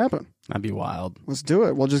make it happen. That'd be wild. Let's do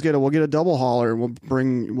it. We'll get a double hauler. We'll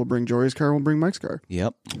bring Jory's car. We'll bring Mike's car.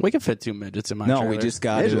 Yep. We could fit 2 midgets in my No, trailer. we just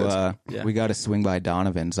got Midgets? to Yeah. we got to swing by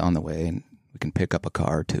Donovan's on the way, and we can pick up a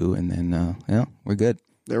car or two, and then we're good.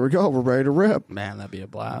 There we go. We're ready to rip. Man, that'd be a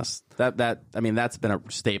blast. I mean, that's been a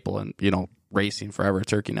staple in, racing forever,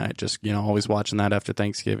 Turkey Night. Just, always watching that after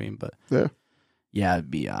Thanksgiving. But Yeah.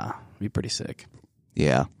 it'd be pretty sick.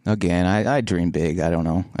 Yeah. Again, I dream big. I don't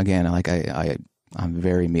know. Again, like I'm a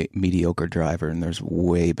very mediocre driver, and there's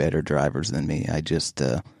way better drivers than me. I just,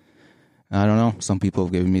 I don't know. Some people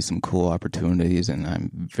have given me some cool opportunities, and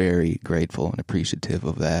I'm very grateful and appreciative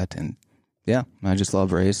of that. And yeah, I just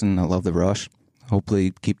love racing. I love the rush.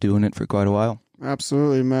 Hopefully keep doing it for quite a while.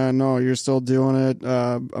 Absolutely, man. No, you're still doing it.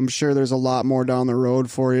 I'm sure there's a lot more down the road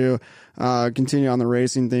for you. Continue on the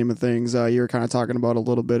racing theme of things. You were kind of talking about a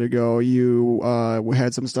little bit ago. You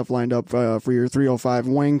had some stuff lined up for your 305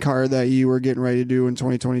 wing car that you were getting ready to do in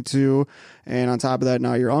 2022. And on top of that,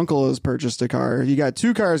 now your uncle has purchased a car. You got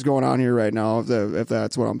 2 cars going on here right now, if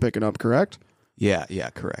that's what I'm picking up, correct? Yeah,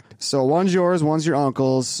 correct. So one's yours, one's your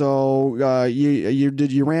uncle's. So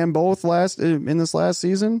you ran both in this last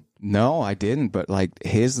season? No, I didn't, but like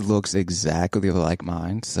his looks exactly like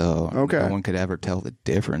mine, so Okay. no one could ever tell the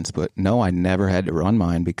difference. But no, I never had to run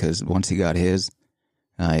mine because once he got his,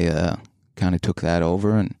 I kind of took that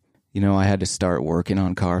over, and I had to start working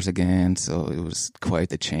on cars again, so it was quite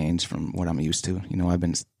the change from what I'm used to. I've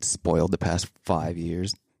been spoiled the past 5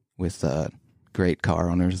 years with great car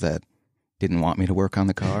owners that didn't want me to work on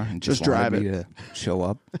the car and just drive wanted me to show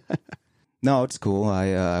up. No, it's cool.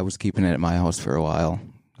 I was keeping it at my house for a while,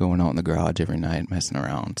 going out in the garage every night, messing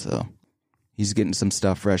around. So he's getting some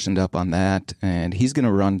stuff freshened up on that, and he's going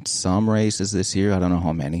to run some races this year. I don't know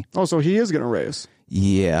how many. Oh, so he is going to race.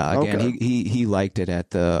 Yeah, again, Okay. he liked it at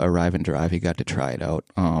the Arrive and Drive. He got to try it out.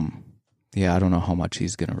 I don't know how much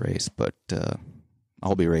he's going to race, but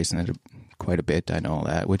I'll be racing it quite a bit. I know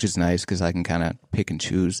that, which is nice because I can kind of pick and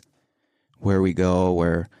choose where we go.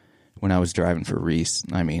 When I was driving for Reese,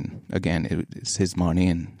 I mean, again, it's his money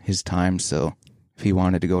and his time, so if he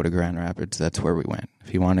wanted to go to Grand Rapids, that's where we went. If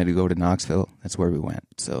he wanted to go to Knoxville, that's where we went.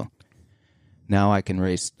 So now I can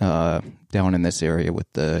race down in this area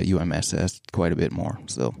with the UMSS quite a bit more.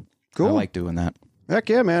 So Cool. I like doing that. Heck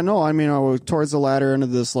yeah, man. No, I mean, towards the latter end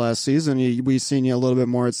of this last season, we seen you a little bit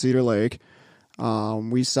more at Cedar Lake.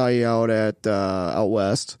 We saw you out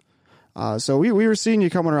west. So we were seeing you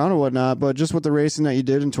coming around and whatnot, but just with the racing that you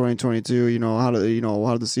did in 2022, how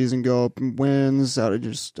did the season go? Wins, how did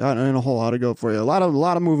a whole lot to go for you? A lot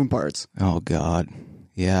of moving parts. Oh God,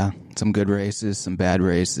 yeah, some good races, some bad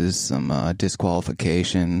races, some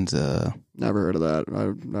disqualifications. Never heard of that.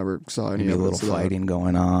 I never saw any Maybe a evidence little of that. fighting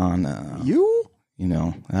going on. You?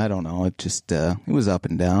 I don't know. It just it was up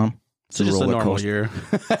and down. So just a normal year.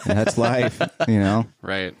 That's life.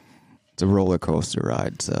 Right. It's a roller coaster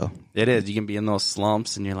ride. So It is. You can be in those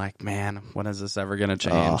slumps and you're like, man, when is this ever going to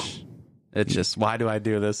change? It's just, why do I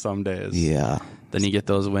do this some days? yeah. Then you get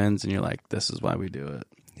those wins and you're like, this is why we do it.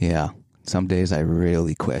 Yeah. Some days I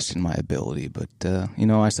really question my ability, but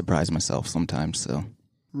I surprise myself sometimes. So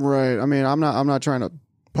Right. I mean, I'm not trying to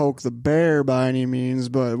poke the bear by any means,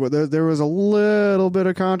 but there was a little bit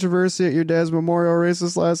of controversy at your dad's memorial race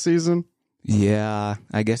this last season. yeah,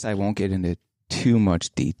 I guess I won't get into too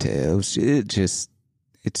much details.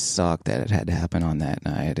 It sucked that it had to happen on that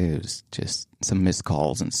night. It was just some missed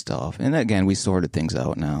calls and stuff. And again, we sorted things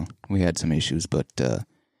out now. We had some issues, but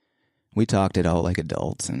we talked it out like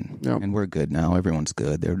adults, and Yep. and we're good now. Everyone's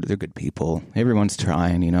good. They're good people. Everyone's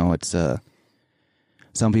trying. It's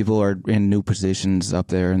some people are in new positions up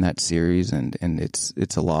there in that series, and it's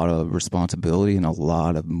a lot of responsibility and a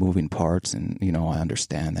lot of moving parts, and I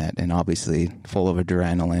understand that, and obviously full of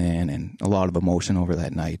adrenaline and a lot of emotion over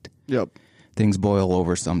that night. Yep. Things boil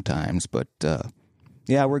over sometimes, but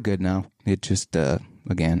yeah, we're good now. It just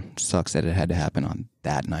again sucks that it had to happen on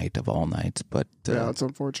that night of all nights, but Yeah, it's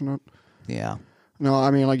unfortunate. yeah. No,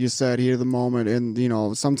 I mean, like you said, heat of the moment, and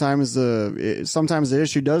sometimes the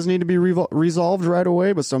issue does need to be resolved right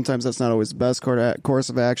away, but sometimes that's not always the best course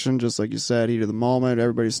of action. Just like you said, heat of the moment,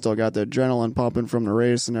 everybody's still got the adrenaline pumping from the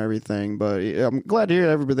race and everything. But I'm glad to hear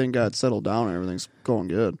everything got settled down and everything's going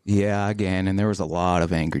good. Yeah, again, and there was a lot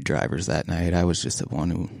of angry drivers that night. I was just the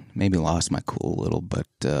one who maybe lost my cool a little, but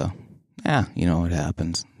yeah, it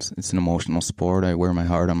happens. It's an emotional sport. I wear my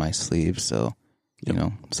heart on my sleeve, so.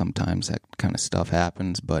 Sometimes that kind of stuff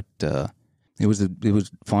happens, but it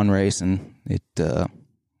was fun racing.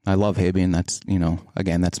 I love Hibbing. That's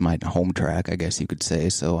again, that's my home track, I guess you could say.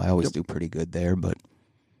 So I always do pretty good there. But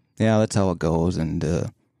yeah, that's how it goes. And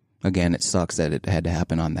again, it sucks that it had to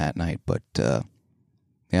happen on that night. But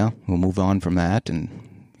yeah, we'll move on from that, and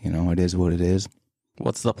it is what it is.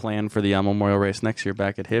 What's the plan for the Memorial race next year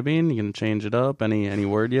back at Hibbing? You gonna change it up? Any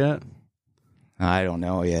word yet? I don't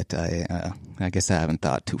know yet. I guess I haven't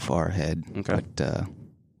thought too far ahead. Okay. But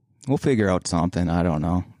we'll figure out something. I don't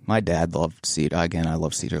know. My dad loved Cedar. Again, I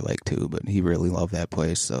love Cedar Lake too, but he really loved that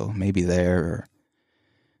place. So maybe there, or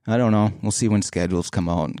I don't know. We'll see when schedules come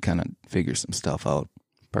out and kind of figure some stuff out.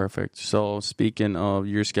 Perfect. So speaking of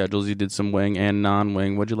your schedules, you did some wing and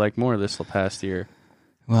non-wing. What'd you like more this past year?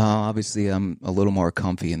 Well, obviously I'm a little more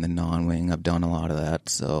comfy in the non-wing. I've done a lot of that,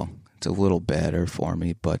 so it's a little better for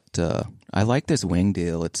me. But I like this wing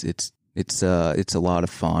deal. It's a lot of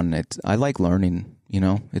fun. I like learning.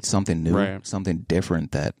 It's something new, right. Something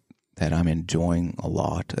different that I'm enjoying a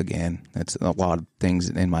lot. Again, that's a lot of things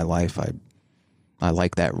in my life. I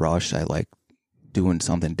like that rush. I like doing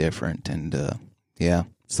something different, and yeah.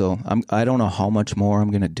 So I don't know how much more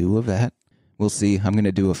I'm gonna do of that. We'll see. I'm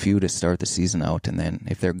gonna do a few to start the season out, and then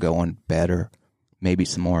if they're going better, maybe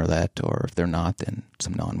some more of that, or if they're not, then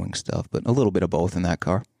some non-wing stuff. But a little bit of both in that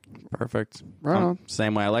car. Perfect. Right on.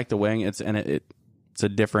 Same way. I like the wing. It's a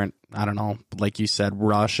different, I don't know, like you said,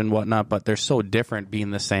 rush and whatnot, but they're so different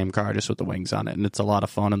being the same car just with the wings on it, and it's a lot of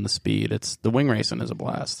fun and the speed. The wing racing is a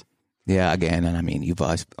blast. Yeah, again, and I mean, you've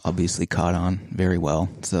obviously caught on very well,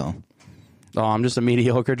 so. Oh, I'm just a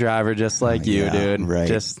mediocre driver, just like you, yeah, dude. Right.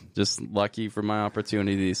 Just lucky for my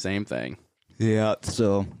opportunity. Same thing. Yeah,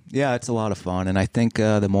 so, yeah, it's a lot of fun, and I think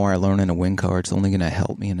the more I learn in a wing car, it's only going to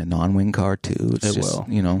help me in a non-wing car, too. It's just,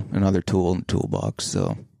 another tool in the toolbox,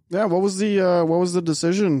 so. Yeah, what was the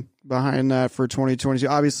decision behind that for 2022?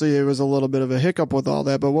 Obviously, it was a little bit of a hiccup with all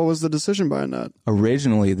that, but what was the decision behind that?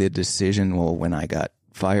 Originally, the decision, when I got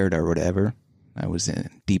fired or whatever, I was in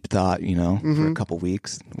deep thought, for a couple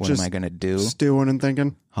weeks. What am I going to do? Stewing and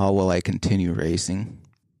thinking. How will I continue racing?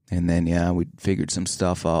 And then, yeah, we figured some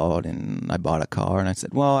stuff out, and I bought a car, and I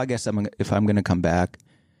said, well, I guess if I'm going to come back,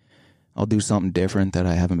 I'll do something different that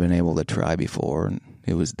I haven't been able to try before. And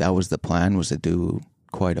that was the plan, was to do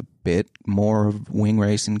quite a bit more of wing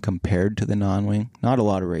racing compared to the non-wing. Not a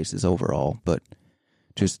lot of races overall, but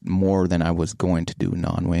just more than I was going to do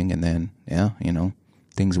non-wing. And then, yeah,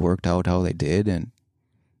 things worked out how they did, and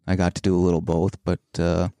I got to do a little both. But,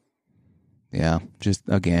 yeah, just,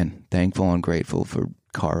 again, thankful and grateful for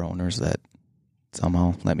car owners that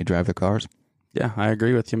somehow let me drive their cars. Yeah, I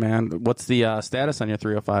agree with you, man. What's the status on your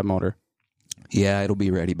 305 motor? Yeah, it'll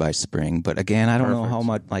be ready by spring. But again, I don't know how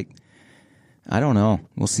much, I don't know.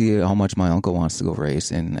 We'll see how much my uncle wants to go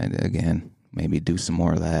racing. And again, maybe do some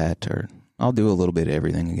more of that, or I'll do a little bit of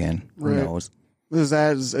everything again. Right. Who knows? Is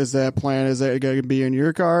that plan? Is that going to be in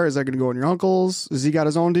your car? Is that going to go in your uncle's? Has he got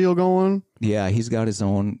his own deal going? Yeah, he's got his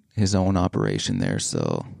own operation there,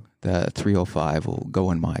 so the 305 will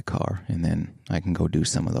go in my car, and then I can go do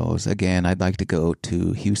some of those. Again, I'd like to go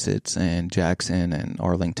to Huset's and Jackson and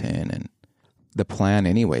Arlington, and the plan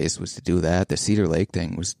anyways was to do that. The Cedar Lake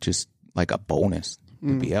thing was just like a bonus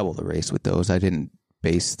to be able to race with those. I didn't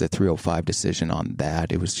base the 305 decision on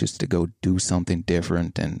that. It was just to go do something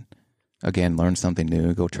different and, again, learn something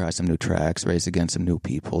new, go try some new tracks, race against some new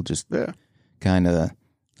people, just kind of,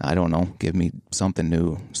 I don't know, give me something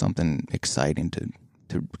new, something exciting to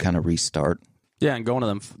kind of restart. Yeah, and going to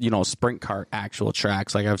them, sprint car actual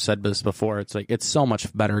tracks, like I've said this before, it's so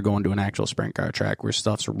much better going to an actual sprint car track where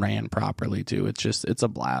stuff's ran properly too. It's a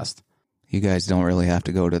blast. You guys don't really have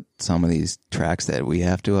to go to some of these tracks that we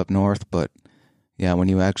have to up north, but yeah, when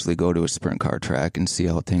you actually go to a sprint car track and see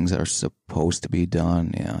how things are supposed to be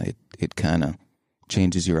done, yeah, it kind of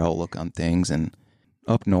changes your outlook on things. And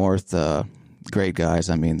up north, great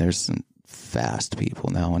guys. I mean, there's some fast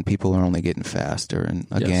people now, and people are only getting faster. And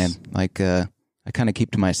again, I kind of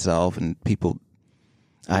keep to myself, and people,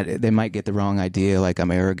 they might get the wrong idea, like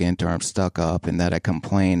I'm arrogant or I'm stuck up, and that I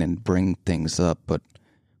complain and bring things up. But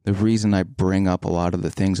the reason I bring up a lot of the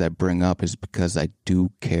things I bring up is because I do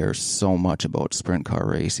care so much about sprint car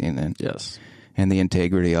racing and and the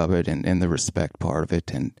integrity of it and the respect part of it.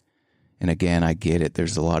 And again, I get it.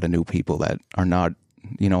 There's a lot of new people that are not,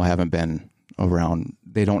 haven't been around.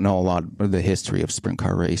 They don't know a lot of the history of sprint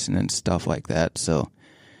car racing and stuff like that. So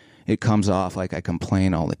it comes off like I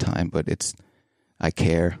complain all the time, but I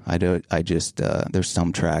care. I just there's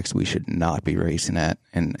some tracks we should not be racing at,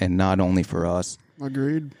 and not only for us.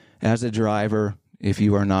 Agreed. As a driver, if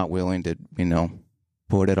you are not willing to,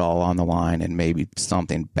 put it all on the line and maybe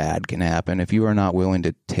something bad can happen, if you are not willing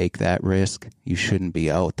to take that risk, you shouldn't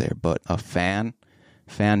be out there. But a fan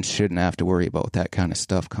shouldn't have to worry about that kind of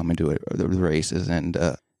stuff coming to the races. And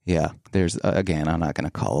there's again, I'm not going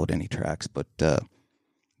to call out any tracks, but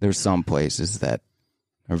there's some places that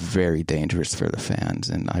are very dangerous for the fans,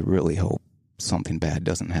 and I really hope something bad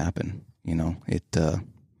doesn't happen.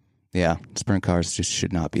 Sprint cars just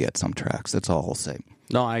should not be at some tracks. That's all I'll say.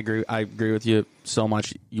 No, I agree. I agree with you so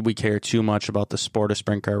much. We care too much about the sport of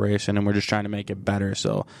sprint car racing, and we're just trying to make it better.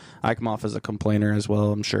 So I come off as a complainer as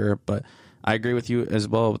well, I'm sure. But I agree with you as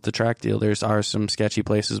well with the track deal. There's some sketchy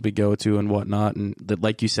places we go to and whatnot, and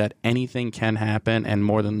like you said, anything can happen, and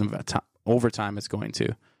more than overtime it's going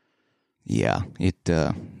to. Yeah,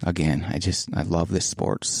 again, I love this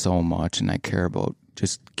sport so much, and I care about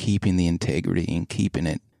just keeping the integrity and keeping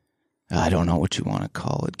it, I don't know what you want to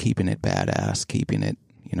call it, keeping it badass, keeping it,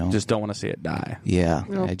 Just don't want to see it die. Yeah,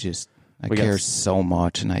 yep. I care so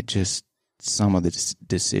much, and some of the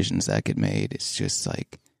decisions that get made, it's just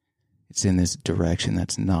like, it's in this direction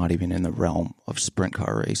that's not even in the realm of sprint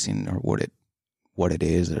car racing or what it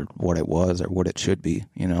is or what it was or what it should be,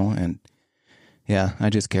 and yeah, I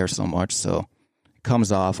just care so much. So it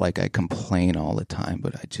comes off like I complain all the time,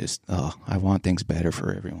 but I want things better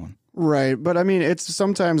for everyone. Right. But I mean, and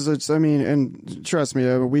trust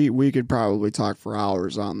me, we could probably talk for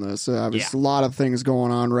hours on this. There's a lot of things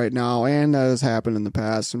going on right now, and that has happened in the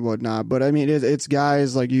past and whatnot. But I mean, it's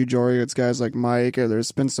guys like you, Jory, it's guys like Mike, or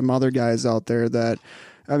there's been some other guys out there that,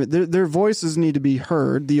 I mean, their voices need to be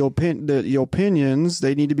heard. The opinions,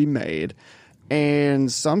 they need to be made. And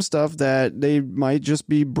some stuff that they might just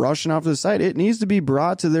be brushing off to the side, it needs to be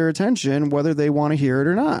brought to their attention, whether they want to hear it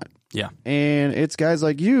or not. Yeah. And it's guys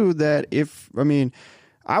like you that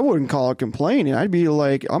I wouldn't call it complaining. I'd be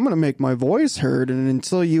like, I'm going to make my voice heard. And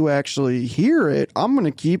until you actually hear it, I'm going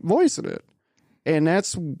to keep voicing it. And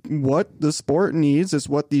that's what the sport needs. It's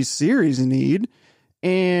what these series need.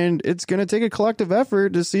 And it's going to take a collective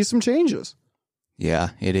effort to see some changes. Yeah,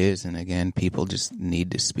 it is. And again, people just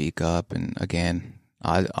need to speak up. And again,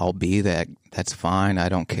 I'll be that. That's fine. I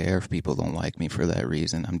don't care if people don't like me for that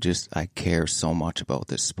reason. I care so much about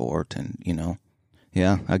this sport. And,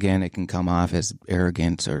 again, it can come off as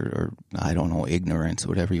arrogance or I don't know, ignorance,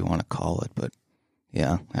 whatever you want to call it. But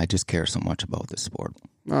yeah, I just care so much about this sport.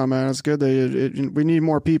 Oh, man, it's good. We need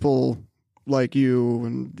more people like you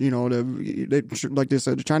and, like they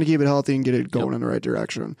said, trying to keep it healthy and get it going in the right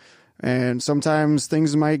direction. And sometimes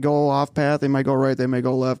things might go off path. They might go right. They may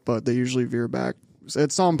go left, but they usually veer back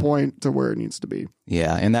at some point to where it needs to be.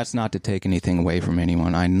 Yeah, and that's not to take anything away from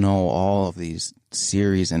anyone. I know all of these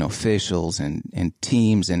series and officials and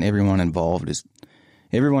teams and everyone involved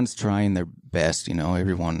everyone's trying their best.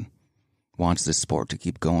 Everyone wants this sport to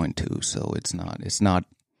keep going too. So it's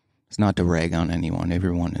not to rag on anyone.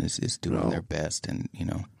 Everyone is doing their best, and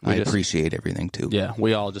I appreciate everything too. Yeah,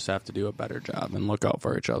 we all just have to do a better job and look out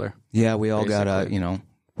for each other. Yeah, we all gotta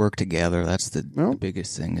work together. That's the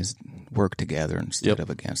biggest thing, is work together instead of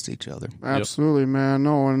against each other. Absolutely, man.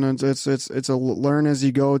 No, and it's a learn as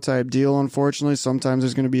you go type deal. Unfortunately, sometimes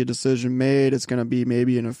there's going to be a decision made. It's going to be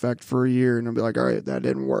maybe in effect for a year, and it'll be like, all right, that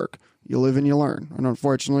didn't work. You live and you learn. And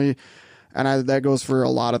unfortunately, that goes for a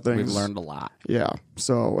lot of things. We've learned a lot. Yeah.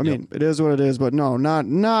 So I mean, it is what it is. But no,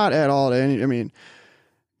 not at all.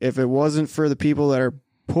 If it wasn't for the people that are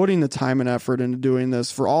putting the time and effort into doing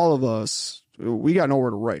this for all of us, we got nowhere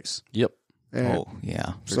to race. Yep. And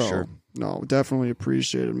for sure. No, definitely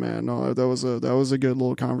appreciate it, man. No, that was a good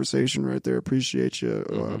little conversation right there. Appreciate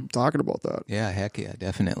you talking about that. Yeah, heck yeah,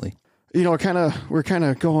 definitely. We're kind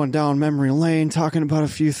of going down memory lane, talking about a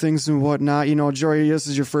few things and whatnot. Jory, this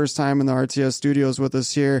is your first time in the RTS studios with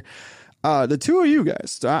us here. The two of you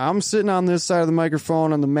guys, I'm sitting on this side of the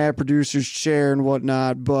microphone on the Mad Producer's chair and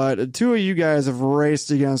whatnot, but the two of you guys have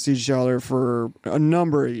raced against each other for a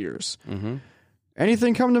number of years. Mm-hmm.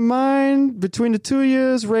 Anything come to mind between the two of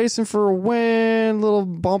you racing for a win, little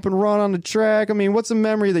bump and run on the track? I mean, what's a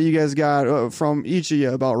memory that you guys got from each of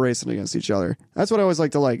you about racing against each other? That's what I always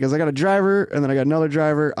like to like, because I got a driver and then I got another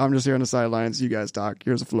driver. I'm just here on the sidelines. You guys talk.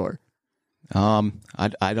 Here's the floor.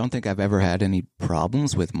 I don't think I've ever had any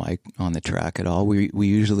problems with Mike on the track at all. We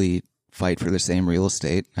usually fight for the same real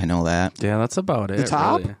estate. I know that. Yeah, that's about it. The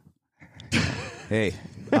top? Really. Hey,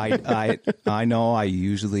 I know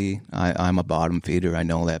I'm a bottom feeder. I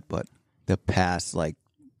know that, but the past, like,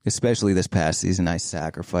 especially this past season, I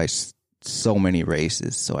sacrificed so many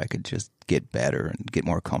races so I could just get better and get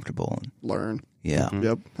more comfortable and Learn. Yeah. Mm-hmm.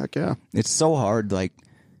 Yep. Heck yeah. It's so hard, like,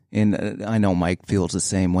 and I know Mike feels the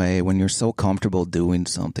same way. When you're so comfortable doing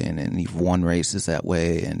something and you've won races that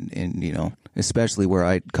way, and you know, especially where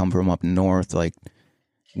I come from up north, like,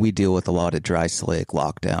 we deal with a lot of dry slick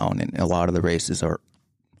lockdown, and a lot of the races are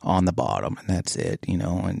on the bottom, and that's it, you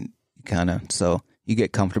know, and kind of, so you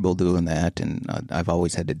get comfortable doing that, and I've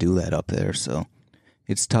always had to do that up there, so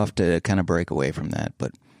it's tough to kind of break away from that,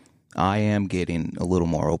 but I am getting a little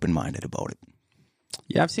more open-minded about it.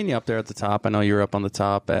 Yeah, I've seen you up there at the top. I know you were up on the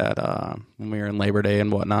top at when we were in Labor Day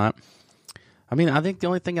and whatnot. I mean, I think the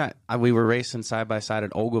only thing we were racing side by side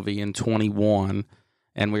at Ogilvy in 21,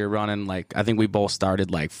 and we were running, like, I think we both started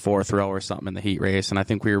like fourth row or something in the heat race, and I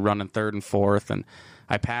think we were running third and fourth, and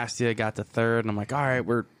I passed you, got to third, and I'm like, all right,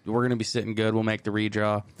 we're gonna be sitting good. We'll make the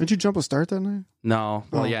redraw. Did you jump a start that night? No,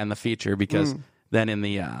 well, yeah, in the feature, because then in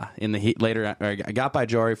the heat later, I got by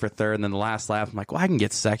Jory for third, and then the last lap, I'm like, well, I can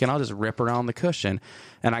get second. I'll just rip around the cushion,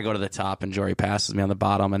 and I go to the top, and Jory passes me on the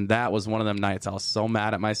bottom, and that was one of them nights I was so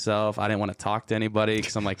mad at myself. I didn't want to talk to anybody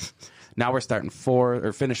because I'm like, now we're starting fourth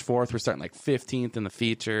or finish fourth. We're starting like 15th in the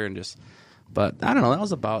feature, and just, but I don't know. That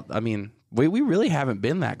was about. I mean, we really haven't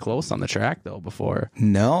been that close on the track though before.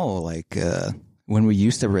 No, like when we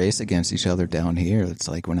used to race against each other down here, it's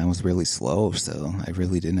like when I was really slow, so I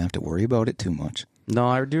really didn't have to worry about it too much. No,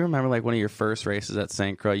 I do remember like one of your first races at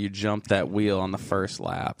St. Croix, you jumped that wheel on the first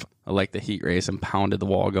lap, like the heat race, and pounded the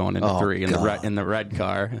wall going into three in the red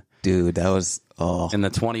car. Dude, that was in the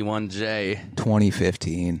 21J.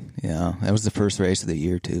 2015. Yeah, that was the first race of the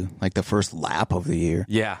year too, like the first lap of the year.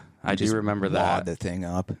 Yeah, I do remember that. The thing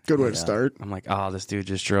up. Good way to start. I'm like, oh, this dude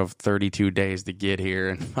just drove 32 days to get here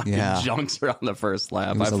and fucking junks her on the first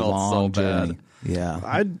lap. I felt so bad. Yeah,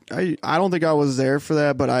 I don't think I was there for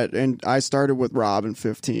that, but I started with Rob in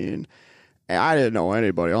 15. And I didn't know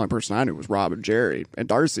anybody. The only person I knew was Rob and Jerry and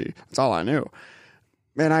Darcy. That's all I knew.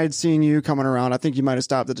 And I had seen you coming around. I think you might have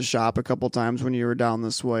stopped at the shop a couple times when you were down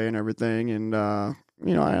this way and everything. And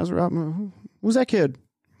you know, I asked Rob, "Who's that kid?"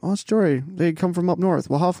 "Oh, it's Jory. They come from up north."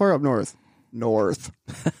 "Well, how far up north?" "North."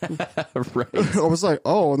 Right. I was like,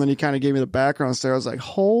 "Oh," and then he kind of gave me the background story. I was like,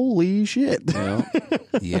 "Holy shit!"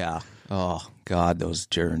 Yeah. Oh God, those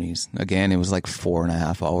journeys. Again, it was like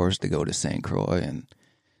 4.5 hours to go to St. Croix, and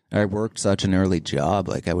I worked such an early job.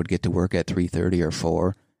 Like I would get to work at 3:30 or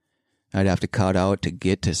 4. I'd have to cut out to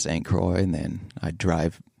get to St. Croix, and then I'd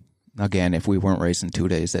drive again if we weren't racing 2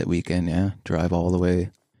 days that weekend. Yeah, drive all the way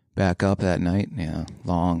back up that night. Yeah,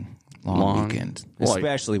 long weekend,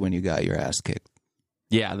 especially when you got your ass kicked.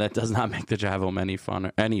 Yeah, that does not make the drive home any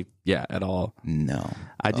fun at all. No.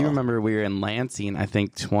 I do remember we were in Lansing, I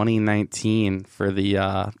think 2019 for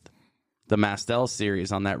the Mastel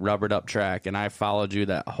series on that rubbered up track, and I followed you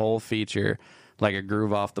that whole feature like a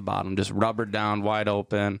groove off the bottom, just rubbered down, wide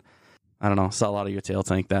open. I don't know, saw a lot of your tail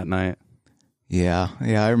tank that night. Yeah,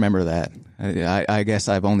 I remember that. I guess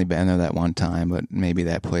I've only been there that one time, but maybe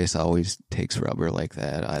that place always takes rubber like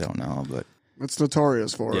that. I don't know, but it's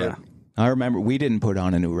notorious for it. I remember we didn't put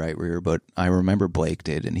on a new right rear, but I remember Blake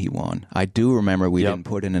did, and he won. I do remember we didn't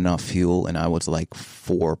put in enough fuel, and I was like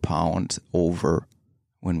 4 pounds over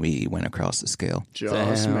when we went across the scale.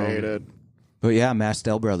 Just made it. But yeah,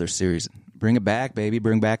 Mastel Brothers series. Bring it back, baby.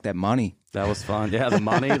 Bring back that money. That was fun. Yeah, the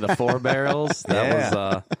money, the 4 barrels. That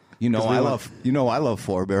was I love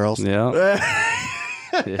 4 barrels. Yeah.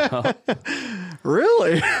 Yeah.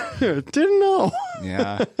 Really? Didn't know.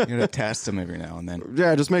 Yeah, you gotta test them every now and then.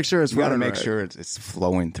 Yeah, just make sure it's. You gotta make sure it's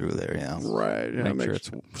flowing through there. Yeah, right. Yeah, make sure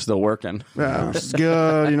it's still working. Yeah, it's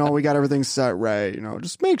good. You know, we got everything set right. You know,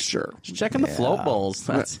 just make sure. Just checking the float bowls.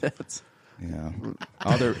 That's it. Yeah,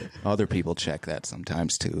 other people check that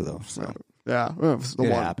sometimes too, though. So. Yeah,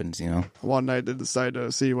 it happens, you know. One night they decide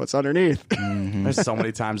to see what's underneath. Mm-hmm. There's so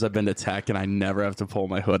many times I've been to tech and I never have to pull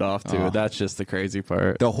my hood off, too. That's just the crazy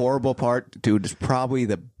part. The horrible part, dude, is probably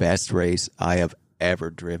the best race I have ever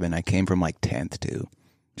driven. I came from like 10th too.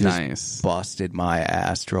 Nice. Busted my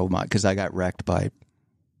ass, because I got wrecked by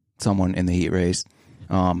someone in the heat race.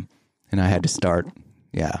 And I had to start,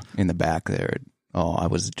 in the back there. Oh, I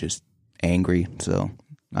was just angry. So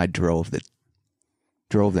I drove the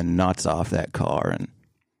nuts off that car. And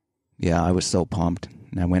I was so pumped.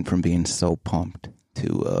 And I went from being so pumped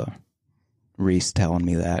to Reese telling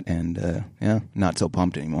me that, and not so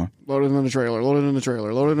pumped anymore. Loaded in the trailer.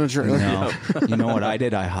 No. You know what I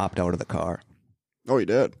did? I hopped out of the car. Oh, you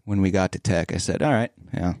did? When we got to tech, I said, all right,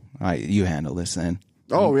 you handle this then.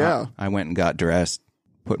 Oh, yeah. I went and got dressed,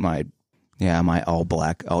 put my all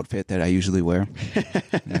black outfit that I usually wear,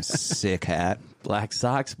 and a sick hat. Black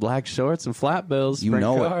socks, black shorts, and flat bills. You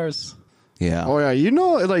know cars. Yeah. Oh, yeah. You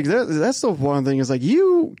know, like, that's the one thing is, like,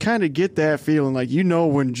 you kind of get that feeling, like, you know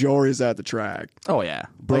when Jory's at the track. Oh, yeah.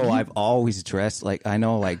 Bro, Like, I've always dressed like, I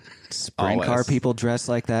know, like, sprint car Always. people dress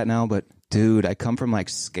like that now, but, dude, I come from, like,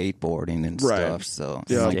 skateboarding and Right. stuff, so.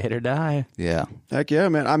 Yeah. Skate or die. Yeah. Heck yeah,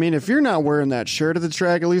 man. I mean, if you're not wearing that shirt at the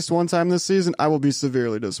track at least one time this season, I will be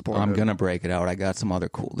severely disappointed. I'm going to break it out. I got some other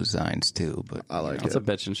cool designs, too, but. I like That's it. a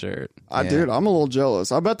bitchin' shirt. Dude, I'm a little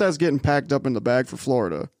jealous. I bet that's getting packed up in the bag for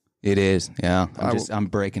Florida. It is, yeah. I'm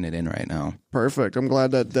breaking it in right now. Perfect. I'm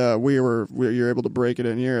glad that you're able to break it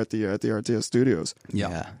in here at the RTS studios.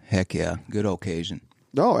 Yeah. Heck yeah. Good occasion.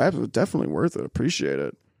 No, absolutely, definitely worth it. Appreciate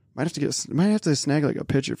it. Might have to snag like a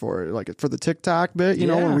picture for it, like for the TikTok bit. You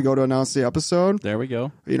know, when Yeah. we go to announce the episode. There we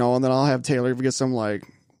go. You know, and then I'll have Taylor get some like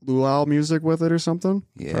luau music with it or something.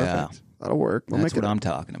 Yeah. Perfect. That'll work. We'll That's make what it. I'm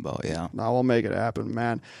talking about, yeah. No, we'll make it happen,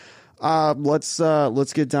 man.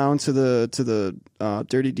 Let's get down to the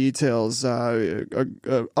dirty details.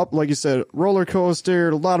 Up, like you said, roller coaster.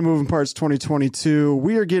 A lot of moving parts. 2022.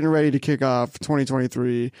 We are getting ready to kick off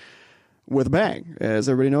 2023 with a bang. As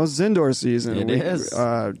everybody knows, it's indoor season. It is.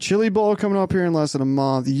 Chili Bowl coming up here in less than a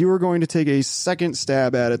month. You are going to take a second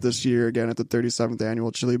stab at it this year again at the 37th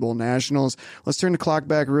annual Chili Bowl Nationals. Let's turn the clock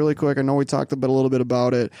back really quick. I know we talked a little bit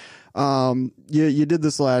about it. You did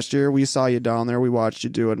this last year. We saw you down there. We watched you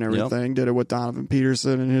do it and everything. Yep. Did it with Donovan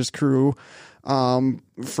Peterson and his crew.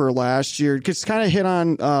 For last year, just kind of hit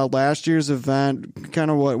on last year's event, kind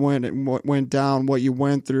of what went down, what you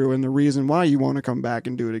went through, and the reason why you want to come back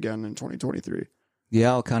and do it again in 2023.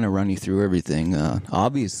 Yeah, I'll kind of run you through everything.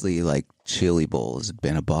 Obviously, like, Chili Bowl has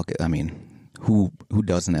been a bucket. I mean, who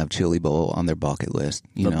doesn't have Chili Bowl on their bucket list?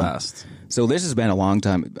 You The know? best. So this has been a long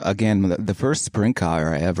time. Again, the first sprint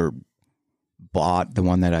car I ever bought, the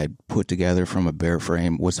one that I put together from a bare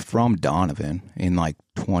frame, was from Donovan in like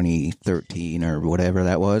 2013 or whatever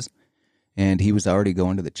that was. And he was already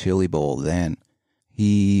going to the Chili Bowl then.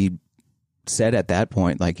 He said at that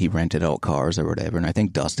point, like, he rented out cars or whatever. And I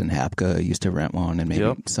think Dustin Hapka used to rent one and maybe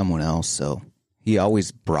Yep. someone else. So he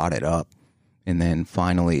always brought it up. And then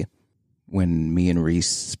finally, when me and Reese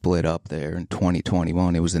split up there in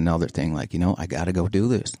 2021, it was another thing like, I got to go do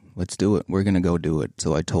this. Let's do it. We're going to go do it.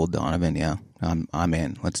 So I told Donovan, I'm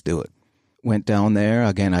in. Let's do it. Went down there.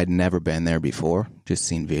 Again, I'd never been there before. Just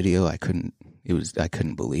seen video. I couldn't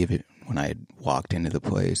believe it when I had walked into the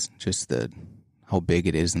place. Just how big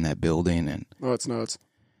it is in that building and Oh, it's nuts.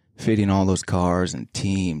 fitting all those cars and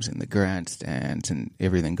teams and the grandstands and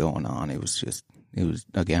everything going on. It was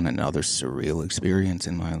again another surreal experience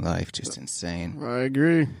in my life. Just insane. I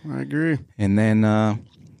agree. And then,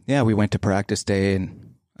 we went to practice day,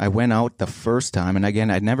 and I went out the first time. And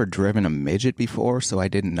again, I'd never driven a midget before, so I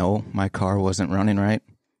didn't know my car wasn't running right.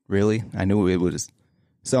 Really, I knew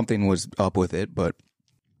something was up with it, but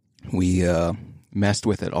we messed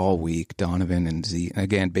with it all week. Donovan and Z.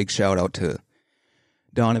 Again, big shout out to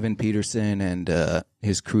Donovan Peterson and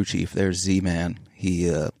his crew chief. There's Z-Man.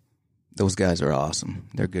 Those guys are awesome.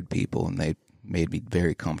 They're good people, and they made me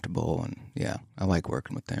very comfortable. And I like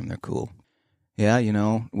working with them. They're cool. Yeah,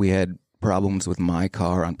 we had problems with my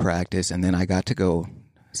car on practice, and then I got to go,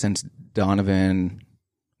 since Donovan,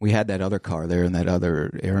 we had that other car there, and that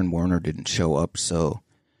other Aaron Werner didn't show up, so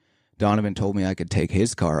Donovan told me I could take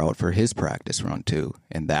his car out for his practice run too,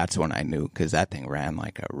 and that's when I knew, because that thing ran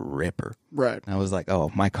like a ripper. Right. And I was like,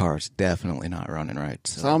 oh, my car's definitely not running right.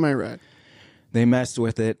 So Tell me right. they messed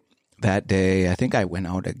with it that day. I think I went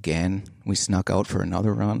out again. We snuck out for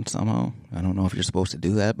another run somehow. I don't know if you're supposed to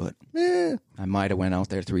do that, but I might have went out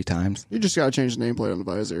there 3 times. You just got to change the nameplate on the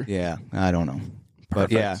visor. Yeah, I don't know.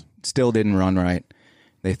 But still didn't run right.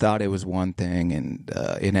 They thought it was one thing, and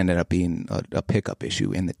it ended up being a pickup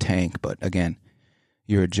issue in the tank. But again,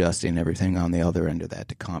 you're adjusting everything on the other end of that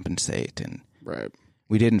to compensate. And Right.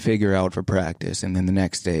 we didn't figure out for practice. And then the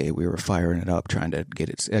next day, we were firing it up, trying to get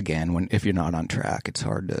it. Again, if you're not on track, it's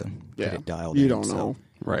hard to get it dialed in. You don't So know.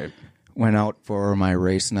 Right. went out for my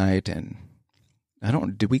race night, and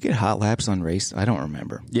did we get hot laps on race? I don't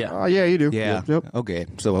remember. Yeah. Yeah, you do. Yeah. Yep. Okay.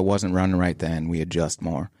 So it wasn't running right then. We adjust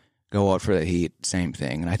more. Go out for the heat, same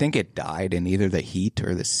thing. And I think it died in either the heat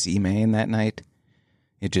or the C main that night.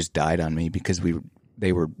 It just died on me because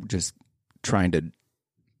they were just trying to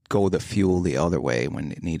go the fuel the other way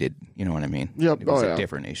when it needed, you know what I mean? Yep. It was Oh, a yeah.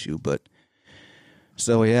 different issue, but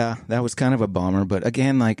so yeah, that was kind of a bummer. But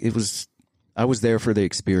again, like I was there for the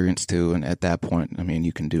experience too, and at that point, I mean,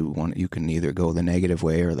 you can either go the negative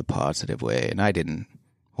way or the positive way, and I didn't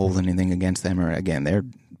hold anything against them. Or again, they're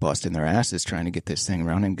busting their asses trying to get this thing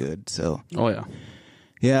running good. So Oh, yeah.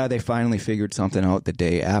 yeah, they finally figured something out the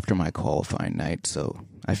day after my qualifying night. So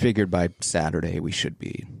I figured by Saturday we should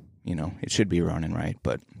be, it should be running right.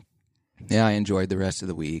 But yeah, I enjoyed the rest of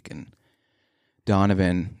the week, and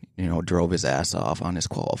Donovan, drove his ass off on his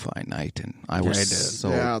qualifying night, and I was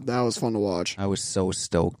Yeah, that was fun to watch. I was so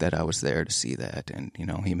stoked that I was there to see that, and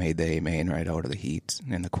he made the A main right out of the heats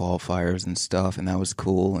and the qualifiers and stuff, and that was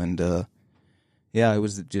cool. And yeah, it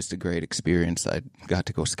was just a great experience. I got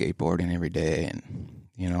to go skateboarding every day, and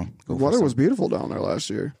The weather was beautiful down there last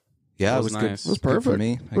year. yeah, It it was was good. nice. It was Good perfect. for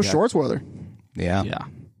me. It was shorts weather. Yeah,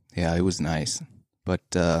 Yeah. it was nice. But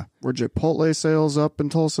Were Chipotle sales up in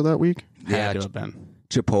Tulsa that week? Had to have been.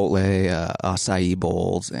 Chipotle, acai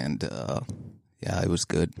bowls, and yeah, it was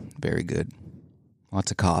good. Very good.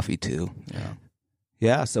 Lots of coffee too. Yeah.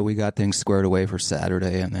 Yeah, so we got things squared away for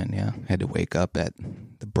Saturday, and then had to wake up at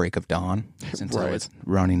the break of dawn since I Right. was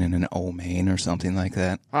running in an O main or something like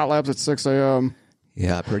that. Hot laps at 6 a.m.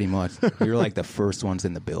 Yeah, pretty much. We were like the first ones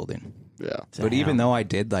in the building. Yeah. But even though I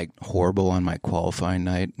did like horrible on my qualifying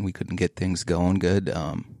night, we couldn't get things going good.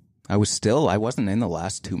 I wasn't in the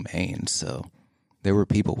last two mains, so there were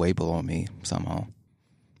people way below me somehow.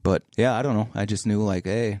 But yeah, I don't know. I just knew like,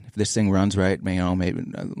 hey, if this thing runs right, maybe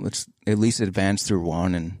let's at least advance through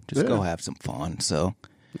one and just go have some fun. So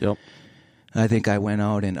Yep. I think I went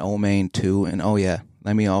out in O main 2, and oh yeah,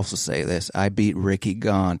 let me also say this: I beat Ricky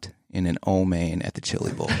Gaunt in an O main at the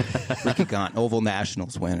Chili Bowl. Ricky Gaunt, Oval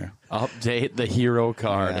Nationals winner. Update the hero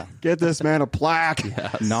card. Yeah. Get this man a plaque.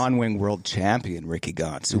 Non-wing world champion Ricky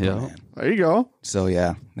Gaunt, Superman. There you go. So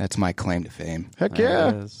yeah, that's my claim to fame. Heck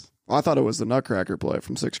yeah. Well, I thought it was the Nutcracker play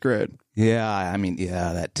from 6th grade. Yeah, I mean,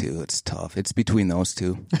 yeah, that too. It's tough. It's between those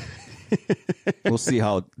two. We'll see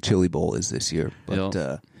how Chili Bowl is this year.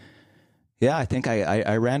 But yeah, I think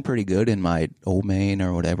I ran pretty good in my O main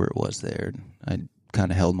or whatever it was there. I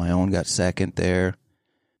kind of held my own, got second there.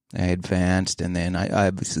 I advanced, and then I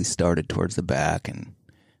obviously started towards the back, and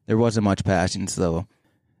there wasn't much passion, so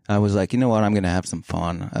I was like, you know what, I'm going to have some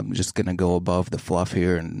fun. I'm just going to go above the fluff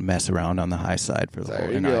here and mess around on the high side for the There whole.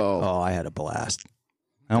 you And go. I had a blast.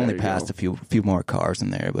 I only There you passed go. a few more cars in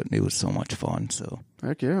there, but it was so much fun. So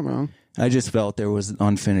Heck yeah, man. I just felt there was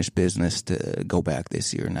unfinished business to go back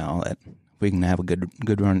this year. Now that we can have a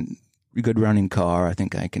good running car, I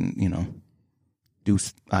think I can, do.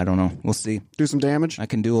 I don't know. We'll see. Do some damage. I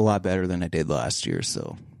can do a lot better than I did last year,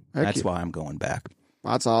 so Heck that's yeah. why I'm going back.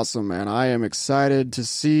 That's awesome, man. I am excited to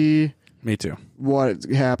see Me too. what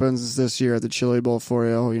happens this year at the Chili Bowl for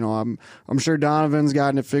you. I'm sure Donovan's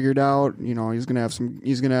gotten it figured out. He's gonna have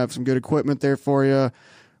some good equipment there for you.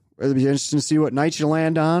 It'll be interesting to see what night you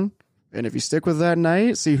land on, and if you stick with that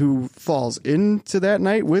night, see who falls into that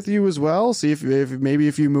night with you as well. See if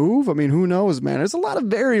you move. I mean, who knows, man? There's a lot of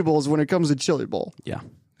variables when it comes to Chili Bowl. Yeah.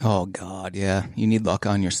 Oh God, yeah. You need luck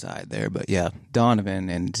on your side there, but yeah, Donovan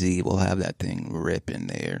and Z will have that thing ripping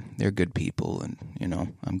there. They're good people, and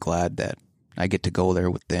I'm glad that I get to go there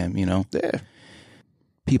with them. Yeah.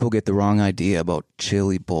 People get the wrong idea about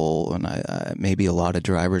Chili Bowl, and maybe a lot of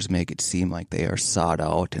drivers make it seem like they are sought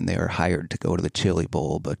out and they are hired to go to the Chili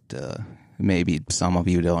Bowl, but maybe some of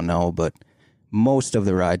you don't know, but most of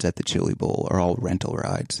the rides at the Chili Bowl are all rental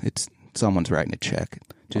rides. It's someone's writing a check.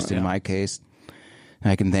 Just in my case,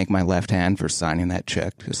 I can thank my left hand for signing that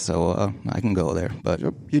check, so I can go there. But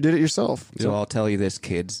Yep. You did it yourself. so I'll tell you this,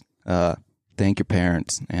 kids. Thank your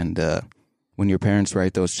parents, and when your parents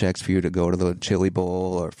write those checks for you to go to the Chili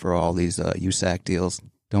Bowl or for all these USAC deals,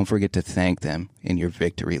 don't forget to thank them in your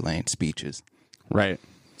victory lane speeches. Right.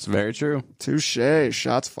 It's very true. Touche.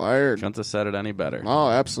 Shots fired. Couldn't have said it any better. Oh,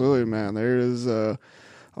 absolutely, man. There is,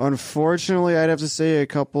 unfortunately, I'd have to say a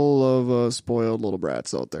couple of spoiled little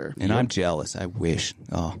brats out there. And I'm jealous. I wish.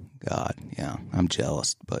 Oh, God. Yeah, I'm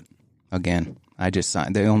jealous. But again, I just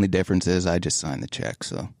signed. The only difference is I just signed the check.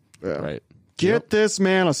 So Yeah. Right. Get this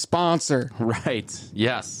man a sponsor. Right.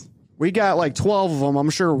 Yes. We got like 12 of them. I'm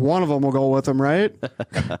sure one of them will go with him, right?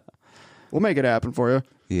 We'll make it happen for you.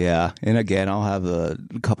 Yeah, and again, I'll have a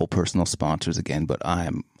couple personal sponsors again, but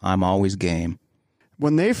I'm always game.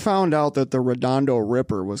 When they found out that the Redondo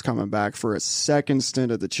Ripper was coming back for a second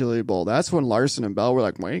stint at the Chili Bowl, that's when Larson and Bell were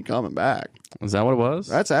like, "We ain't coming back." Is that what it was?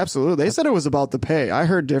 That's absolutely. They said it was about the pay. I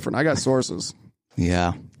heard different. I got sources.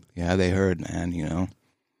 Yeah, they heard, man.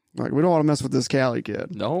 Like, we don't want to mess with this Cali kid.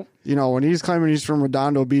 Nope. When he's claiming he's from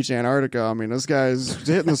Redondo Beach, Antarctica, I mean, this guy's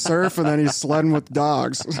hitting the surf and then he's sledding with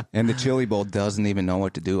dogs. And the Chili Bowl doesn't even know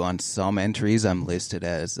what to do. On some entries, I'm listed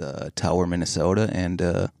as Tower, Minnesota, and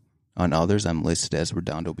on others, I'm listed as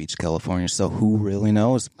Redondo Beach, California. So who really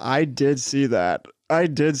knows? I did see that.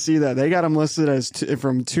 They got him listed as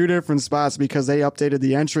from two different spots because they updated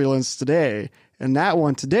the entry list today. And that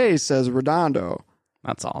one today says Redondo.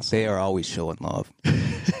 That's awesome. They are always showing love.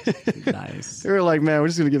 Nice. They were like, man, we're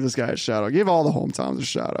just going to give this guy a shout out. Give all the hometowns a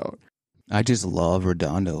shout out. I just love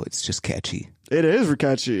Redondo. It's just catchy. It is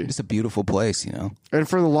catchy. It's a beautiful place, And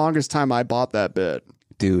for the longest time, I bought that bit.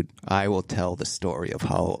 Dude, I will tell the story of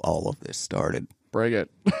how all of this started. Bring it.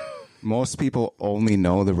 Most people only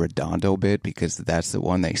know the Redondo bit because that's the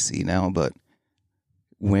one they see now. But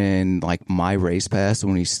when, like, my race pass,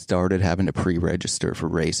 when we started having to pre-register for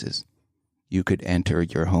races, you could enter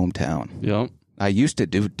your hometown. Yep. I used to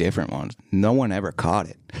do different ones. No one ever caught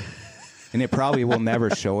it. And it probably will never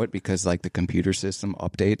show it because, like, the computer system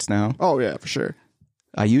updates now. Oh, yeah, for sure.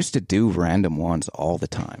 I used to do random ones all the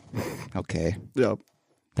time. Okay. Yep.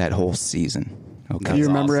 That whole season. Okay. Do you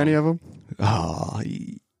remember awesome. any of them? Oh,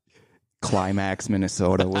 Climax,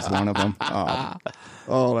 Minnesota was one of them.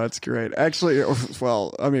 Oh, that's great. Actually,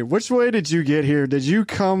 well, I mean, which way did you get here? Did you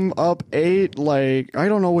come up 8? Like, I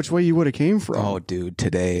don't know which way you would have came from. Oh, dude,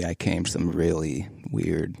 today I came some really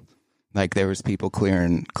weird. Like, there was people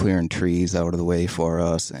clearing trees out of the way for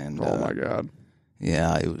us, and Oh my God.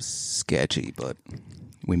 yeah, it was sketchy, but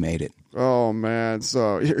we made it. Oh man.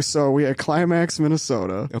 So we had Climax,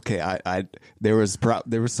 Minnesota. Okay, there was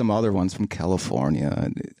some other ones from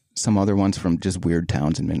California, some other ones from just weird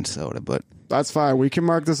towns in Minnesota, but That's fine. We can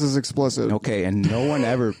mark this as explicit. okay, and no one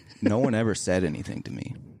ever said anything to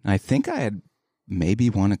me. I think I had maybe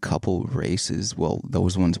won a couple races. Well,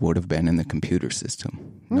 those ones would have been in the computer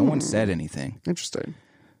system. No one said anything. Interesting.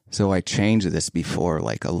 So I changed this before,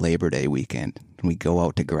 like, a Labor Day weekend, and we go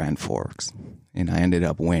out to Grand Forks, and I ended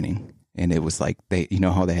up winning. And it was like,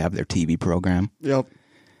 how they have their TV program? Yep.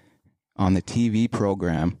 On the TV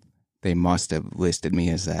program, they must have listed me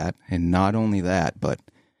as that. And not only that, but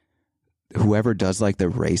whoever does, like, the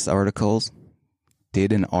race articles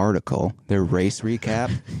did an article, their race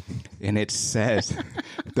recap, and it says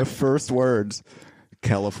the first words,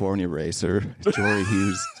 California racer Jory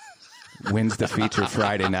Hughes wins the feature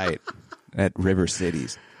Friday night at River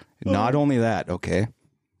Cities. Not only that, okay,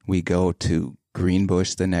 we go to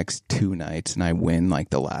Greenbush the next 2 nights, and I win, like,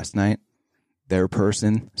 the last night. Their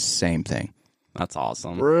person, same thing. That's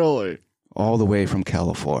awesome. Really? All the way from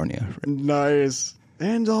California. Nice.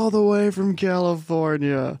 And all the way from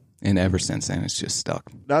California. And ever since then, it's just stuck.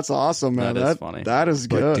 That's awesome, man. That is funny. That is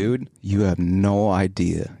But, good. dude, you have no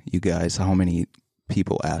idea, you guys, how many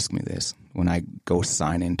people ask me this when I go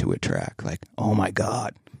sign into a track. Like, oh, my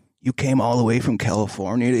God, you came all the way from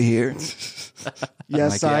California to here?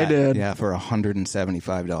 Yes, Like, I yeah, did. Yeah, for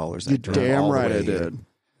 $175. You damn right I did.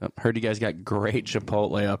 Heard you guys got great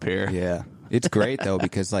Chipotle up here. Yeah. It's great, though,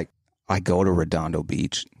 because, like, I go to Redondo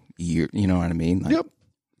Beach, you know what I mean? Like, Yep.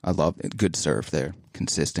 I love it. Good surf there.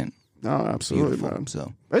 Consistent. No, absolutely, Beautiful. man.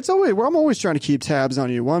 So, It's always I'm always trying to keep tabs on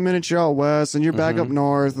you. 1 minute you're out west, and you're back up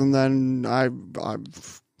north, and then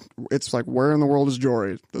it's like, where in the world is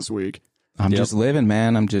Jory this week? I'm Yep. just living,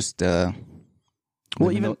 man. I'm just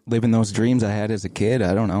living those dreams I had as a kid.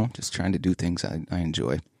 I don't know. Just trying to do things I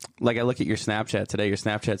enjoy. Like, I look at your Snapchat today, your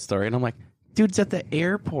Snapchat story, and I'm like, dude's at the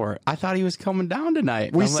airport. I thought he was coming down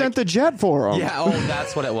tonight. We I'm sent like, the jet for him. Yeah, oh,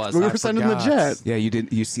 that's what it was. We I were sending the forgot. jet. Yeah,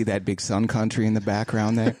 you see that big sun country in the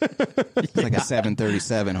background there? It's like a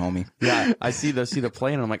 737, homie. Yeah, I see the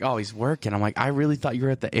plane, and I'm like, oh, he's working. I'm like, I really thought you were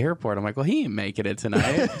at the airport. I'm like, well, he ain't making it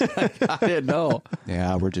tonight. I didn't know.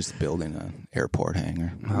 Yeah, we're just building an airport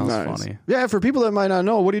hangar. That was Nice. funny. Yeah, for people that might not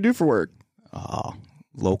know, what do you do for work?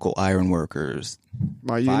 Local iron workers.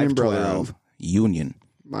 My union brother. 512 Union.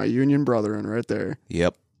 My union brethren right there.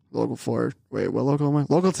 Yep. Local 4. Wait, what local am I?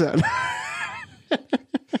 Local 10.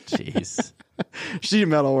 Jeez. Sheet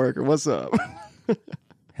metal worker. What's up?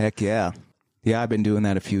 Heck yeah. Yeah, I've been doing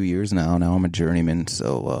that a few years now. Now I'm a journeyman,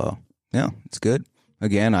 so yeah, it's good.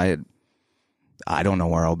 Again, I don't know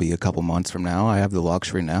where I'll be a couple months from now. I have the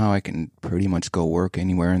luxury now. I can pretty much go work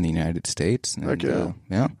anywhere in the United States. And, Heck yeah.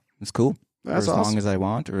 yeah, it's cool. That's for as awesome. long as I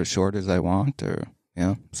want, or as short as I want, or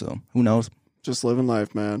yeah. So who knows? Just living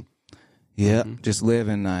life, man. Yeah, just live,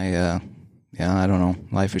 and I don't know.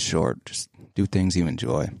 Life is short. Just do things you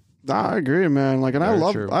enjoy. I agree, man. Like, and Very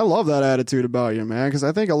I true. love that attitude about you, man. Because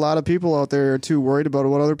I think a lot of people out there are too worried about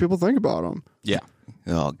what other people think about them. Yeah.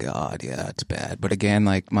 Oh God, yeah, it's bad. But again,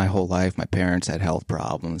 like my whole life, my parents had health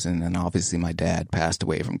problems, and then obviously my dad passed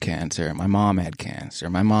away from cancer. My mom had cancer.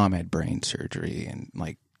 My mom had brain surgery, and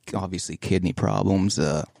like obviously kidney problems.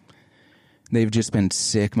 They've just been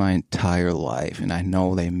sick my entire life, and I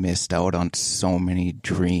know they missed out on so many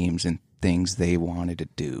dreams and things they wanted to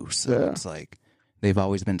do. So it's like they've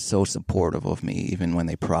always been so supportive of me, even when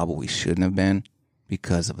they probably shouldn't have been,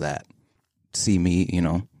 because of that. See me,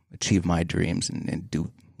 achieve my dreams and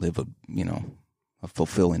live a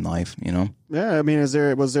fulfilling life, Yeah, I mean, was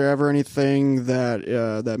there ever anything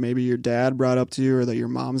that maybe your dad brought up to you or that your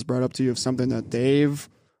mom's brought up to you of something that they've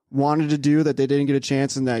wanted to do that they didn't get a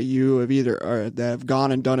chance and that you have that have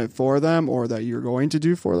gone and done it for them or that you're going to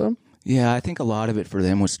do for them? Yeah, I think a lot of it for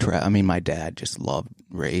them was my dad just loved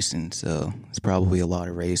racing, so it's probably a lot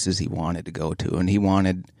of races he wanted to go to, and he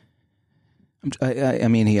wanted. I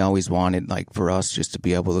mean, he always wanted, like, for us just to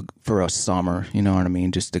be able to, for a summer, you know what I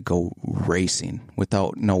mean, just to go racing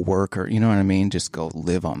without no work or, you know what I mean, just go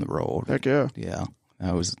live on the road. Heck yeah. Yeah,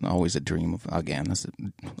 that was always a dream of, again, that's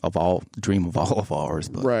dream of all of ours.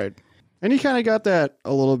 But. Right. And he kind of got that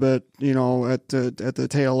a little bit, at the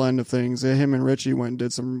tail end of things. Him and Richie went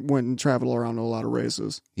and traveled around to a lot of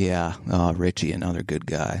races. Yeah, Richie, another good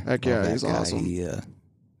guy. Heck Love yeah, that he's guy. awesome. He,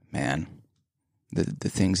 man, the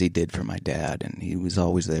things he did for my dad, and he was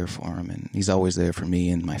always there for him, and he's always there for me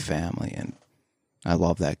and my family, and I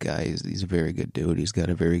love that guy. He's a very good dude. He's got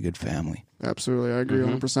a very good family. Absolutely. I agree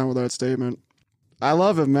 100% with that statement. I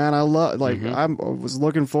love it, man. I was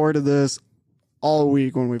looking forward to this all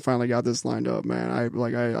week when we finally got this lined up, man.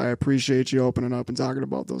 I appreciate you opening up and talking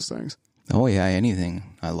about those things. Oh yeah, anything.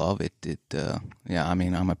 I love it. Yeah, I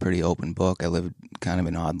mean, I'm a pretty open book. I live kind of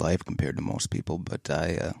an odd life compared to most people, but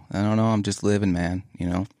I don't know. I'm just living, man.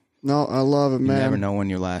 No, I love it, You man. never know when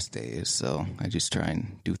your last day is, so I just try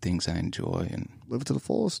and do things I enjoy and Live it to the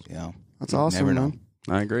fullest. yeah. That's You awesome, never man.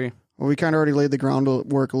 know. I agree. Well, we kind of already laid the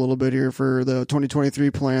groundwork a little bit here for the 2023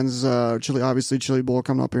 plans. Chili Bowl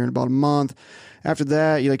coming up here in about a month. After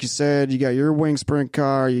that, like you said, you got your wing sprint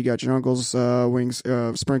car. You got your uncle's wings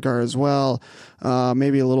sprint car as well.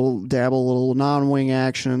 Maybe a little non-wing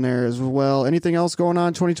action in there as well. Anything else going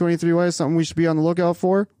on 2023 wise? Something we should be on the lookout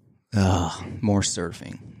for? More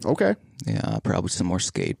surfing. Okay. Yeah, probably some more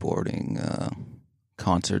skateboarding,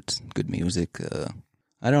 concerts, good music.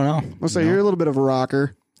 I don't know. Let's say you're a little bit of a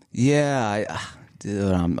rocker. Yeah,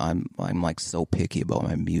 dude, I'm like so picky about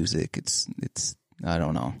my music. It's I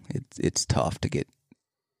don't know. It's tough to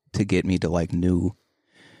get me to like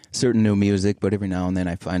certain new music, but every now and then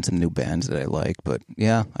I find some new bands that I like. But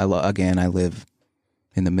yeah, I live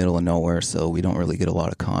in the middle of nowhere, so we don't really get a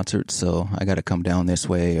lot of concerts. So I got to come down this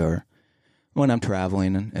way, or when I'm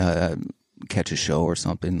traveling, catch a show or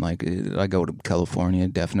something. Like I go to California,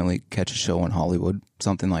 definitely catch a show in Hollywood,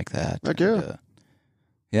 something like that. Heck yeah.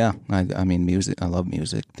 Yeah, I mean, music. I love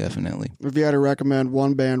music, definitely. If you had to recommend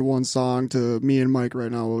one band, one song to me and Mike right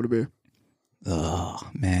now, what would it be? Oh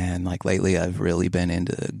man, like lately I've really been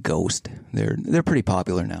into Ghost. They're pretty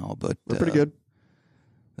popular now, but They're pretty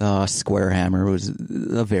good. Square Hammer was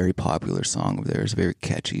a very popular song of theirs, very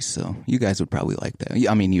catchy. So you guys would probably like that.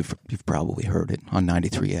 I mean, you've probably heard it on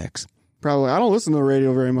 93X. Probably. I don't listen to the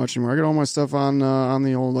radio very much anymore. I get all my stuff on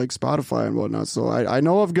the old like Spotify and whatnot. So I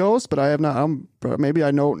know of Ghost, but I have not. Maybe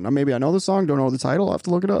I know the song. Don't know the title. I'll have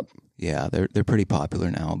to look it up. Yeah, they're pretty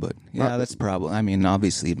popular now. But yeah, that's probably. I mean,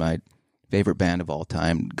 obviously my favorite band of all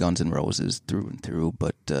time, Guns N' Roses, through and through.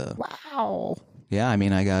 But Wow. yeah, I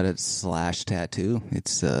mean, I got a Slash tattoo.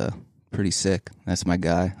 It's pretty sick. That's my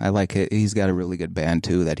guy. I like it. He's got a really good band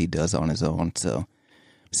too that he does on his own. So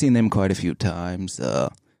I've seen them quite a few times.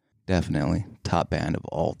 Definitely top band of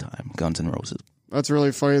all time, Guns N' Roses. That's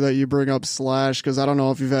really funny that you bring up Slash because I don't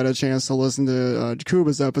know if you've had a chance to listen to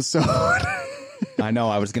Kuba's episode. I know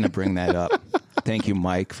I was going to bring that up. Thank you,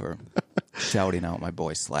 Mike, for shouting out my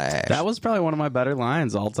boy Slash. That was probably one of my better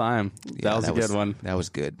lines all time. That was a good one. That was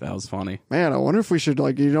good. That was funny. Man, I wonder if we should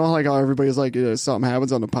like how everybody's like something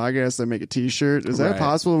happens on the podcast, they make a T-shirt. Is that Right.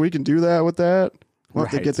 possible? We can do that with that. We'll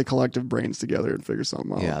have to Right. get the collective brains together and figure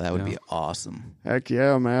something out. Yeah, that would be awesome. Heck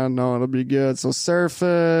yeah, man. No, it'll be good. So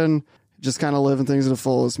surfing, just kind of living things to the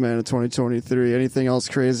fullest, man, in 2023. Anything else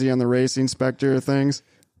crazy on the racing specter of things?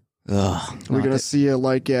 Ugh, We're going to see it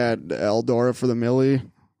like at Eldora for the Millie.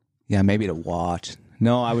 yeah, maybe to watch.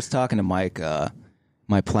 No, I was talking to Mike.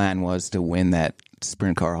 My plan was to win that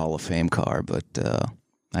Sprint Car Hall of Fame car, but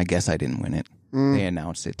I guess I didn't win it. They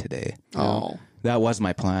announced it today. Oh. That was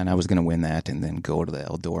my plan. I was going to win that and then go to the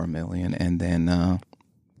Eldora Million and then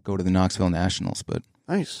go to the Knoxville Nationals. But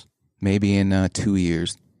Nice. maybe in 2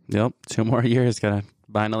 years. Yep, 2 more years. Gotta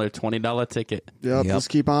buy another $20 ticket. Yep, Yep. just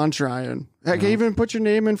keep on trying. Heck, even put your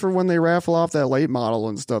name in for when they raffle off that late model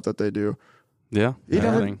and stuff that they do. Yeah,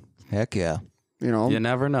 everything. Heck yeah. You know, You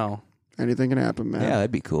never know. anything can happen, man. Yeah,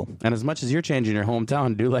 that'd be cool. And as much as you're changing your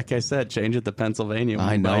hometown, do like I said, change it to Pennsylvania. When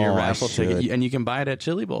I you buy your know, I raffle ticket, should. and you can buy it at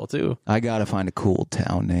Chili Bowl too. I got to find a cool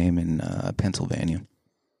town name in Pennsylvania.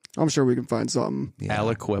 I'm sure we can find something. Yeah.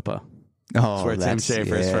 Aliquippa. Oh, where Tim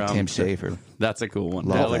Schafer's from. Tim Schafer. That's a cool one.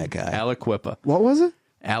 Love that guy. Aliquippa. What was it?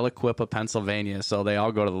 Aliquippa, Pennsylvania. So they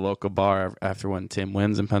all go to the local bar after when Tim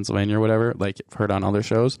wins in Pennsylvania or whatever, like you've heard on other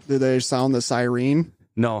shows. Did they sound the siren?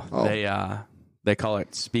 No, Oh. they call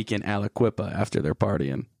it speaking Aliquippa after they're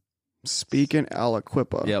partying. Speaking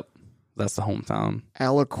Aliquippa. Yep. That's the hometown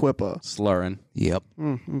Aliquippa. slurring. Yep.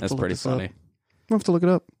 That's pretty funny. I'll have to look it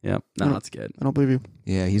up. Yep. No, that's good. I don't believe you.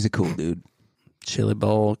 Yeah, he's a cool dude. Chili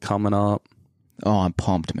Bowl coming up. Oh, I'm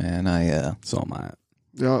pumped, man. So am I.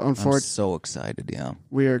 Yeah, I'm unfortunately, so excited. Yeah.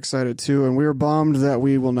 we are excited too, and we are bummed that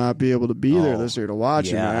we will not be able to be there Oh, this year to watch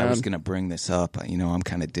it, Yeah, man. I was gonna bring this up. I'm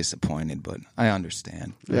kind of disappointed, but I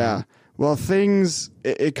understand. Yeah. Well,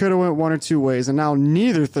 it could have went one or two ways, and now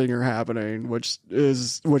neither thing are happening, which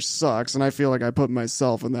sucks. And I feel like I put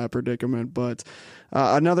myself in that predicament. But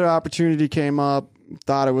another opportunity came up.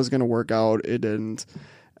 Thought it was going to work out. It didn't,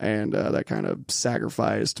 and that kind of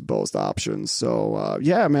sacrificed both options. So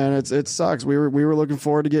yeah, man, it sucks. We were looking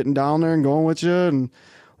forward to getting down there and going with you and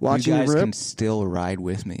watching You you guys rip. can still ride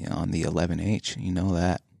with me on the 11H. You know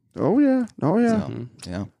that. Oh yeah, So,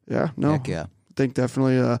 yeah. yeah. No, Heck yeah. I think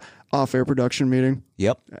definitely a off-air production meeting.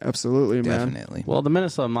 Yep. Absolutely, man. Definitely. Well, the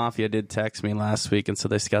Minnesota Mafia did text me last week and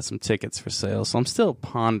said they got some tickets for sale. So I'm still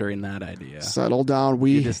pondering that idea. Settle down. You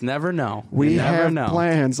We just never know. we You never have know.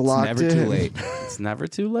 plans locked Never in. too late. It's never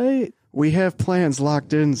too late. We have plans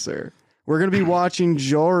locked in, sir. We're going to be watching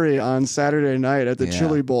Jory on Saturday night at the Yeah.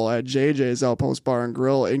 Chili Bowl at JJ's Outpost Bar and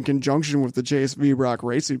Grill in conjunction with the Chase V. Brock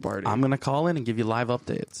Racing Party. I'm going to call in and give you live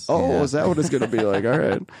updates. Oh, is that what it's going to be like? All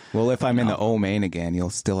right. Well, if I'm in the O main again,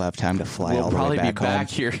 you'll still have time to fly We'll all the probably way be back home. back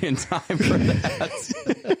here in time for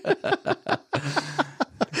that.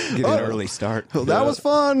 Get an early start. Well, that was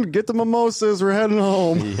fun. Get the mimosas. We're heading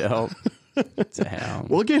home. Yep. Damn.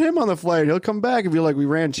 We'll get him on the flight. He'll come back and be like, we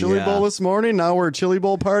ran Chili Yeah. Bowl this morning. Now we're Chili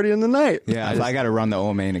Bowl party in the night. Yeah, if I got to run the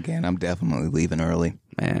O main again, I'm definitely leaving early.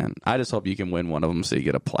 Man, I just hope you can win one of them so you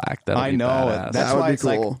get a plaque. That'll I be know. badass. That's That would why be it's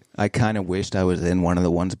cool. like I kind of wished I was in one of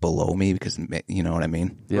the ones below me because you know what I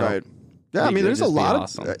mean. Yep. Right. Yeah, I It'd mean, there's a just be lot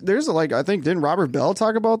awesome. of there's like I think didn't Robert Bell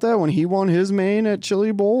talk about that when he won his main at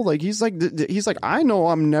Chili Bowl? Like he's like I know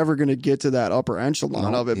I'm never gonna get to that upper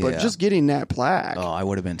echelon of it, but Yeah. just getting that plaque Oh, I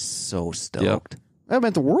would have been so stoked. that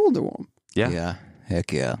meant the world to him. Yeah. Yeah.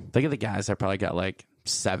 Heck yeah. Think of the guys that probably got like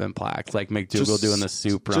 7 plaques, like McDougal Just- doing the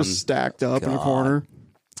soup run. Just stacked up in a God. corner.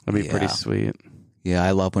 That'd be pretty Yeah. sweet. Yeah,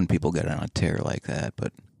 I love when people get on a tear like that.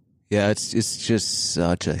 But yeah, it's just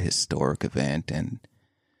such a historic event. And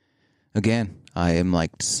again, I am like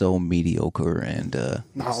so mediocre, and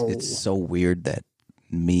it's so weird that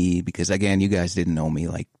me, because again, you guys didn't know me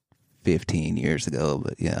like 15 years ago,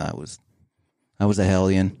 but yeah, I was a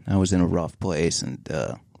hellion. I was in a rough place, and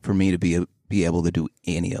for me to be able to do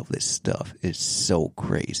any of this stuff is so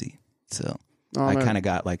crazy. So I man. kind of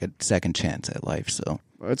got like a second chance at life. So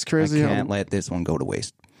It's I crazy. can't let this one go to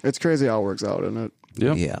waste. It's crazy how it works out, isn't it?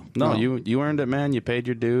 Yep. Yeah. No, No. you earned it, man. You paid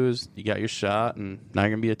your dues. You got your shot, and now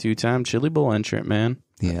you're gonna be a 2-time Chili Bowl entrant, man.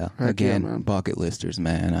 Yeah. Heck Again, yeah, man. bucket listers,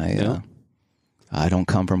 man. Yeah. I don't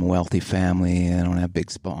come from a wealthy family. I don't have big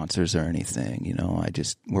sponsors or anything. You know, I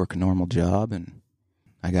just work a normal job, and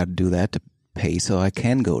I got to do that to pay so I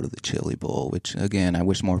can go to the Chili Bowl, which again, I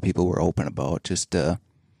wish more people were open about. Just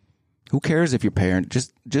who cares if your parent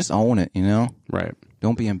just own it, you know? Right.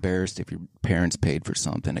 Don't be embarrassed if your parents paid for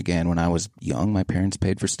something. Again, when I was young, my parents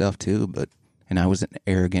paid for stuff too, and I was an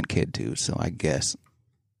arrogant kid too, so I guess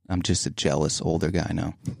I'm just a jealous older guy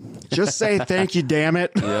now. Just say thank you, damn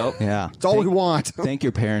it. Yep. Yeah. That's all we want. Thank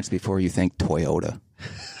your parents before you think Toyota.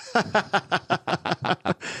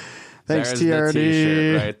 Thanks, There's the TRD.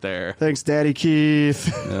 t-shirt right there. Thanks, Daddy Keith.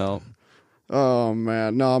 Yep. Oh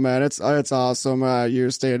man, no man, it's awesome. You're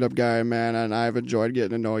a stand-up guy, man, and I've enjoyed getting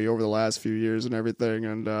to know you over the last few years and everything.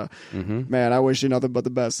 And man, I wish you nothing but the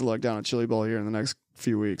best of luck down at Chili Bowl here in the next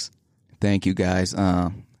few weeks. Thank you guys.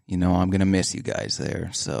 I'm going to miss you guys there.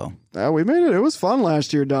 So We made it. It was fun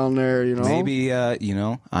last year down there, maybe,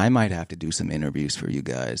 I might have to do some interviews for you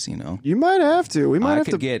guys, You might have to. We might I have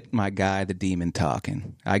could to get my guy, the Demon,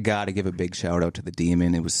 talking. I got to give a big shout out to the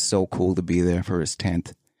Demon. It was so cool to be there for his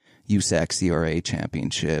 10th USAC CRA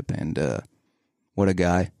championship. And what a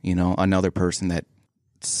guy, another person that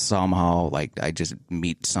somehow, like, I just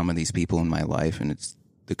meet some of these people in my life, and it's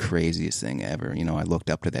the craziest thing ever. I looked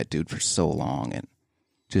up to that dude for so long, and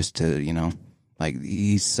just to, like,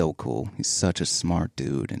 he's so cool. He's such a smart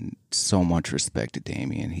dude, and so much respect to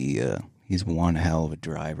Damien. He's one hell of a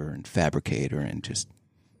driver and fabricator, and just,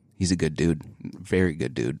 he's a good dude. Very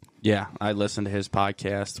good dude. Yeah, I listened to his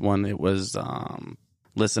podcast when it was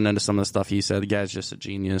listening to some of the stuff he said. The guy's just a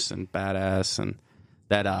genius and badass, and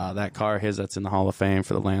that car of his that's in the Hall of Fame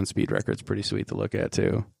for the land speed record's pretty sweet to look at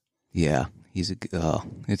too. Yeah,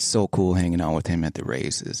 it's so cool hanging out with him at the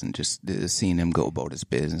races and just seeing him go about his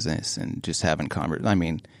business and just having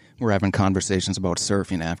we're having conversations about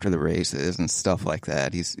surfing after the races and stuff like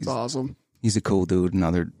that. He's awesome. He's a cool dude.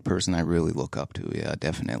 Another person I really look up to. Yeah,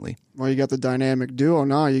 definitely. Well, you got the dynamic duo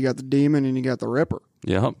now. You got the Demon and you got the Ripper.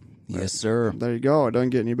 Yep. Yes, sir. There you go. It doesn't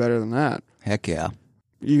get any better than that. Heck yeah.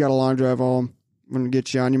 You got a long drive home. I'm going to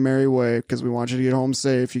get you on your merry way because we want you to get home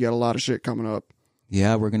safe. You got a lot of shit coming up.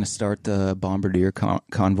 Yeah, we're going to start the Bombardier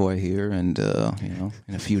convoy here, and, in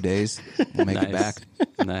a few days, we'll make it back.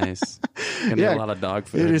 Nice. Gonna get a lot of dog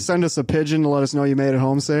food. You just send us a pigeon to let us know you made it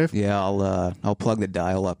home safe? Yeah, I'll plug the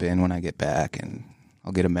dial up in when I get back, and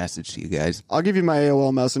I'll get a message to you guys. I'll give you my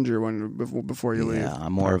AOL Messenger before you leave. Yeah,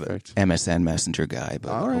 I'm more of an MSN Messenger guy,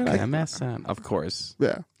 but all right, okay. MSN, of course.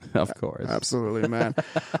 Yeah. Of course. Absolutely, man.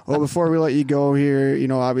 Well, before we let you go here,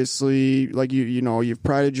 obviously, like you've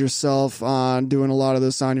prided yourself on doing a lot of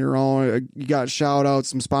this on your own. You got shout outs,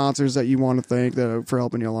 some sponsors that you want to thank for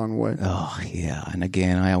helping you along the way. Oh, yeah. And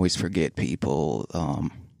again, I always forget people.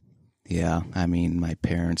 Yeah, my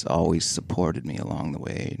parents always supported me along the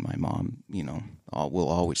way. My mom, will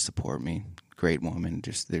always support me. Great woman.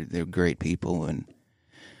 Just they're great people, and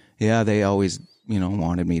yeah, they always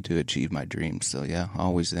wanted me to achieve my dreams. So yeah,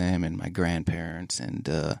 always them and my grandparents and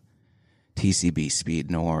TCB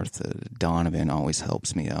Speed North. Donovan always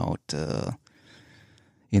helps me out.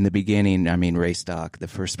 In the beginning, Race Stock. The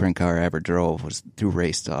first sprint car I ever drove was through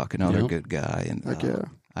Race Stock. Another good guy, and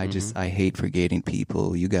I hate forgetting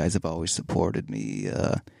people. You guys have always supported me.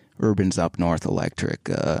 Urban's Up North Electric,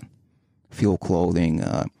 Fuel Clothing,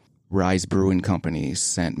 Rise Brewing Company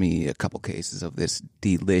sent me a couple cases of this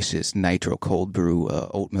delicious nitro cold brew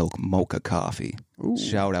oat milk mocha coffee. Ooh.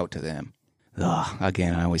 Shout out to them.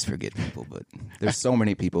 Again, I always forget people, but there's so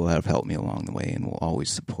many people that have helped me along the way and will always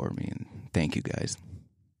support me. And thank you guys.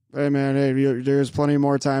 Hey, man, there's plenty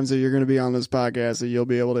more times that you're going to be on this podcast that you'll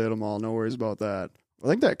be able to hit them all. No worries about that. I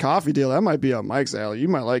think that coffee deal, that might be up Mike's alley. You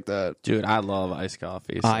might like that. Dude, I love iced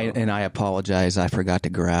coffee. So. I apologize. I forgot to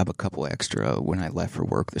grab a couple extra when I left for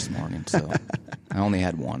work this morning, so I only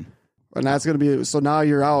had one. And that's going to be, so now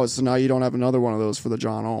you're out, so now you don't have another one of those for the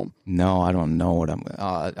John Home. No, I don't know what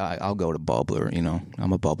I'll go to Bubbler,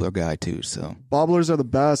 I'm a Bubbler guy too, so. Bubblers are the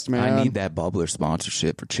best, man. I need that Bubbler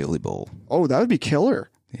sponsorship for Chili Bowl. Oh, that would be killer.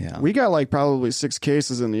 Yeah. We got probably 6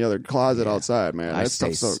 cases in the other closet outside, man. I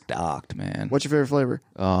stay stocked, man. What's your favorite flavor?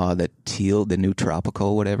 The new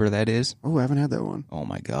tropical, whatever that is. Oh, I haven't had that one. Oh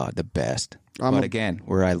my God, the best. But again,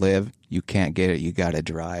 where I live, you can't get it. You got to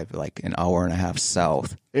drive like an hour and a half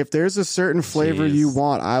south. If there's a certain flavor you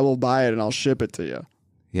want, I will buy it and I'll ship it to you.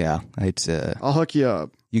 Yeah, it's I'll hook you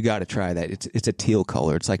up. You got to try that. It's a teal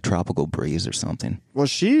color. It's like Tropical Breeze or something. Well,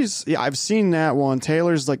 I've seen that one.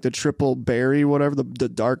 Taylor's like the triple berry, whatever, the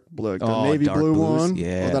dark blue, the navy blue blues. one.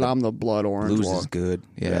 Yeah. Well, then I'm the blood orange Blues one. is good.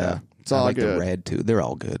 Yeah. It's all I like good. the red too. They're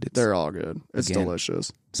all good. They're all good. It's again,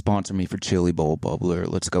 delicious. Sponsor me for Chili Bowl, Bubbler.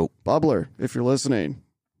 Let's go. Bubbler, if you're listening.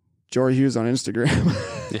 Jory Hughes on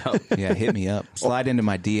Instagram. Yeah, hit me up. Slide into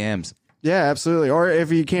my DMs. Yeah, absolutely. Or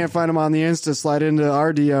if you can't find him on the Insta, slide into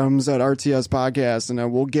our DMs at RTS Podcast, and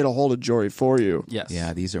then we'll get a hold of Jory for you. Yes.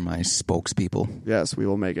 Yeah, these are my spokespeople. Yes, we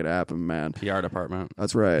will make it happen, man. PR department.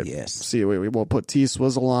 That's right. Yes. See, we will put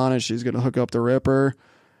T-Swizzle on it. She's going to hook up the Ripper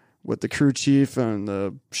with the crew chief and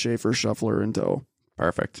the Schaefer Shuffler in tow.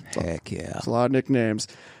 Perfect. Heck yeah. It's a lot of nicknames.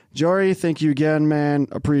 Jory, thank you again, man.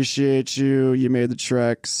 Appreciate you. You made the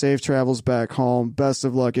trek. Safe travels back home. Best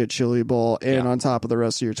of luck at Chili Bowl and on top of the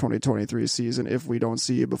rest of your 2023 season if we don't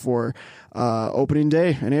see you before opening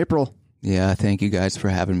day in April. Yeah, thank you guys for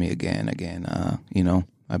having me again.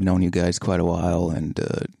 I've known you guys quite a while, and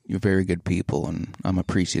you're very good people, and I'm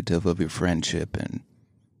appreciative of your friendship and,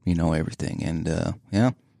 everything.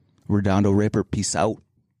 And, Redondo Ripper, peace out.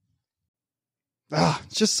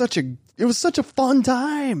 it's just it was such a fun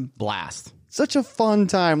time. Blast. Such a fun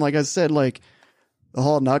time. Like I said, like the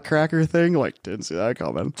whole Nutcracker thing, like didn't see that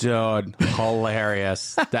coming. Dude,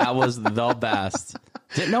 hilarious. That was the best.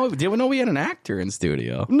 Didn't know we had an actor in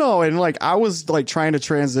studio. No, and like I was like trying to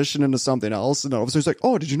transition into something else, and I was like,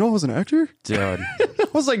 "Oh, did you know I was an actor?" Dude, I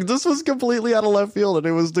was like, "This was completely out of left field," and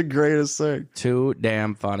it was the greatest thing. too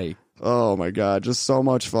damn funny. Oh my god, just so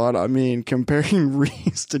much fun. I mean, comparing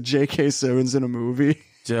Reese to J.K. Simmons in a movie.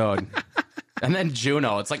 Dude. And then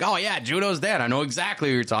Juno. It's like, oh, yeah, Juno's dead. I know exactly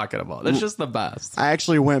what you're talking about. That's just the best. I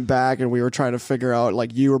actually went back and we were trying to figure out,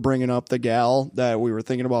 like, you were bringing up the gal that we were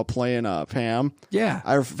thinking about playing Pam. Yeah.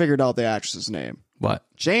 I figured out the actress's name. What?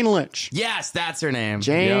 Jane Lynch. Yes, that's her name.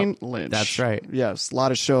 Jane Yep. Lynch. That's right. Yes, a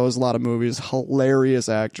lot of shows, a lot of movies. Hilarious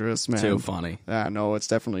actress, man. Too funny. Yeah, no, it's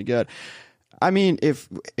definitely good. I mean, if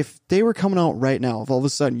they were coming out right now, if all of a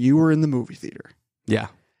sudden you were in the movie theater, Yeah.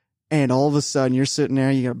 and all of a sudden you're sitting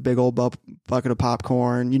there, you got a big old bucket of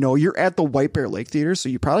popcorn, you know, you're at the White Bear Lake Theater, so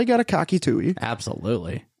you probably got a cocky tui.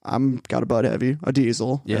 Absolutely. I'm got a Bud Heavy, a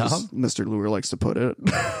Diesel, Yeah. as Mr. Lure likes to put it.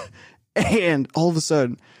 And all of a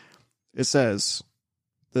sudden, it says,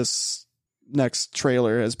 this next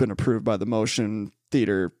trailer has been approved by the Motion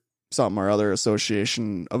Theater something or other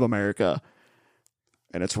Association of America.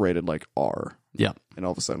 And it's rated like R. Yep. And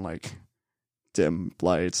all of a sudden, like, dim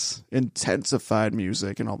lights, intensified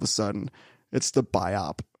music, and all of a sudden, it's the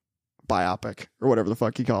biopic, or whatever the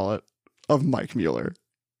fuck you call it, of Mike Mueller.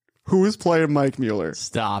 Who is playing Mike Mueller?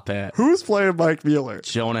 Stop it. Who's playing Mike Mueller?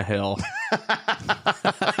 Jonah Hill.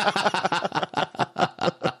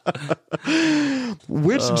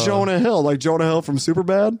 Which Jonah Hill? Like Jonah Hill from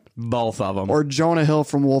Superbad? Both of them. Or Jonah Hill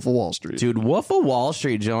from Wolf of Wall Street? Dude, Wolf of Wall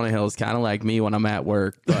Street Jonah Hill is kind of like me when I'm at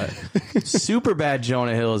work, but super bad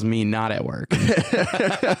Jonah Hill is me not at work.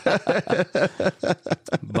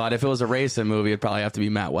 But if it was a racing movie, it'd probably have to be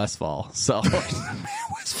Matt Westfall. So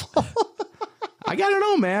I gotta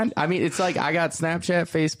know, man. I mean, it's like I got Snapchat,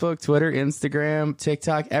 Facebook, Twitter, Instagram,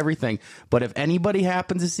 TikTok, everything. But if anybody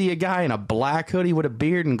happens to see a guy in a black hoodie with a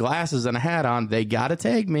beard and glasses and a hat on, they gotta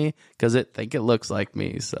tag me because it think it looks like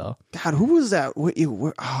me. So God, who was that?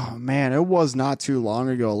 Oh man, it was not too long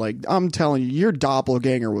ago. Like I'm telling you, your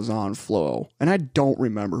doppelganger was on Flow, and I don't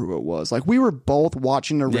remember who it was. Like we were both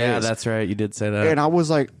watching the race. yeah, that's right. You did say that. And I was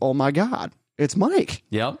like, oh my God, it's Mike.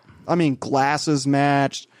 Yep. I mean, glasses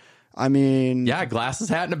matched. I mean, Yeah, glasses,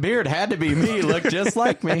 hat, and a beard had to be me. Look just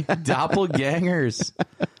like me. Doppelgangers.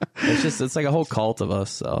 It's like a whole cult of us.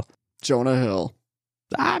 So Jonah Hill.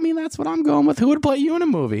 I mean, that's what I'm going with. Who would play you in a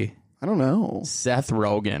movie? I don't know. Seth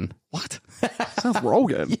Rogen. What? Seth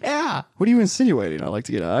Rogen? Yeah. What are you insinuating? I like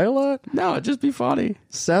to get high a lot? No, it'd just be funny.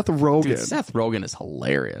 Seth Rogen. Dude, Seth Rogen is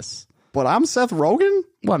hilarious. But I'm Seth Rogen?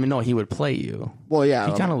 Well, I mean, no, he would play you. Well, yeah.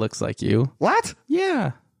 He kind of looks like you. What?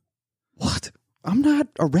 Yeah. What? I'm not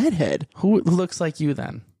a redhead. Who looks like you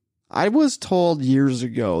then? I was told years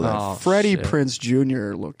ago that Oh, Freddie shit. Prinze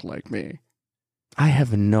Jr. looked like me. I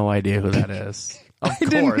have no idea who that is. Of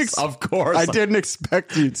didn't course. ex- Of course. I didn't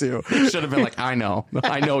expect you to. Should have been like, I know.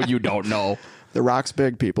 I know you don't know. The rock's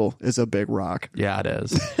big, people. It's a big rock. Yeah, it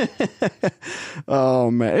is. Oh,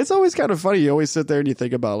 man. It's always kind of funny. You always sit there and you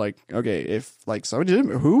think about, like, okay, if, like, somebody did,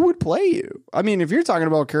 who would play you? I mean, if you're talking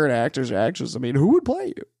about current actors or actresses, I mean, who would play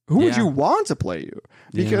you? Who would Yeah. you want to play you?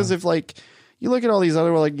 Because if, like, you look at all these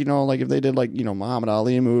other, like, you know, like if they did, like, you know, Muhammad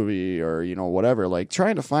Ali movie or, you know, whatever, like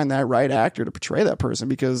trying to find that right actor to portray that person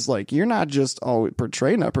because, like, you're not just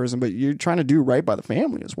portraying that person, but you're trying to do right by the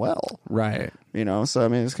family as well. Right. You know, so I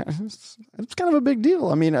mean, it's kind of a big deal.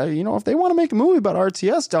 I mean, you know, if they want to make a movie about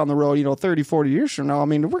RTS down the road, you know, 30, 40 years from now, I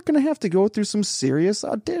mean, we're going to have to go through some serious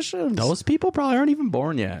auditions. Those people probably aren't even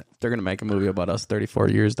born yet. They're going to make a movie about us 34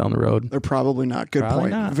 years down the road. They're probably not. Good Probably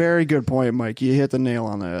point. not. Very good point, Mike. You hit the nail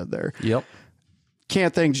on the head there. Yep.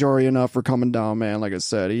 Can't thank Jory enough for coming down, man. Like I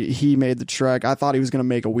said, he made the trek. I thought he was going to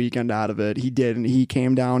make a weekend out of it. He didn't. He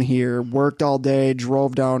came down here, worked all day,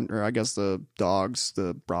 drove down, or I guess the dogs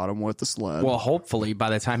brought him with the sled. Well, hopefully by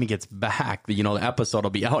the time he gets back, you know, the episode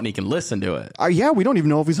will be out and he can listen to it. Yeah, we don't even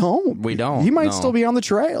know if he's home. We don't. He might no. still be on the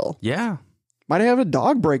trail. Yeah. Might have a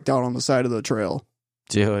dog breakdown on the side of the trail.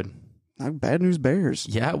 Dude. Bad news bears.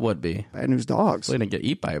 Yeah, it would be. Bad news dogs. So he didn't get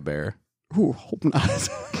eat by a bear. Ooh, hope not.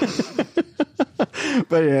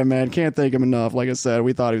 But yeah, man, can't thank him enough. Like I said,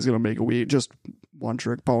 we thought he was going to make a week. Just one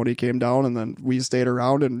trick pony came down, and then we stayed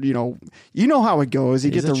around. And you know how it goes.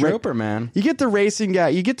 You He's get a the trooper, man. You get the racing guy.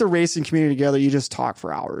 You get the racing community together. You just talk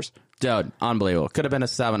for hours. Dude, unbelievable. Could have been a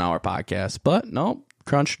 7-hour podcast, but nope.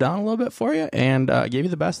 Crunched down a little bit for you and gave you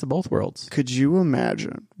the best of both worlds. Could you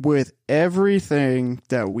imagine with everything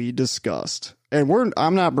that we discussed? And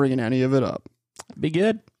I'm not bringing any of it up. Be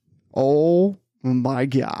good. Oh my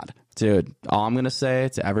God. Dude, all I'm going to say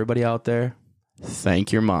to everybody out there,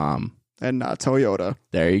 thank your mom. And not Toyota.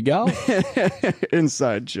 There you go.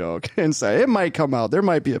 Inside joke. Inside. It might come out. There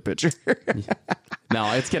might be a picture.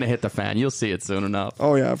 No, it's going to hit the fan. You'll see it soon enough.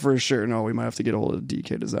 Oh, yeah, for sure. No, we might have to get a hold of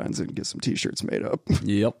DK Designs and get some T-shirts made up.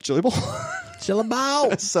 Yep. Chili Bowl. Chill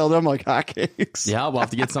about. Sell them like hotcakes. Yeah, we'll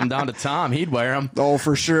have to get some down to Tom. He'd wear them. Oh,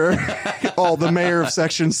 for sure. Oh, the mayor of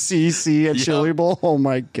Section CC at Yep. Chili Bowl. Oh,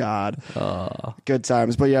 my God. Good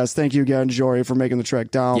times. But yes, thank you again, Jory, for making the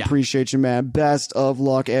trek down. Yeah. Appreciate you, man. Best of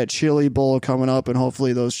luck at Chili Bowl coming up, and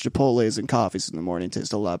hopefully those Chipotles and coffees in the morning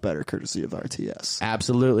taste a lot better, courtesy of RTS.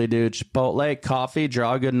 Absolutely, dude. Chipotle, coffee,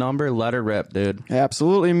 draw a good number, let her rip, dude.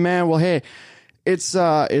 Absolutely, man. Well, hey,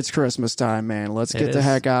 it's Christmas time, man. Let's get It the is.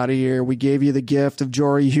 heck out of here. We gave you the gift of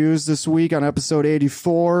Jory Hughes this week on episode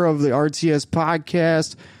 84 of the RTS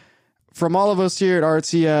podcast. From all of us here at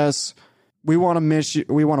RTS, we want to miss you.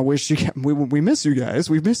 We want to wish you. We miss you guys.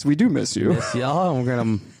 We do miss you. Yeah, we're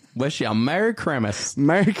going to wish you a Merry Christmas.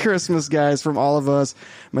 Merry Christmas, guys, from all of us,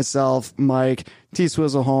 myself, Mike,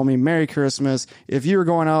 T-Swizzle homie. Merry Christmas. If you're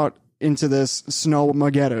going out into this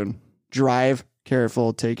snowmageddon, drive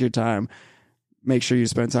careful, take your time. Make sure you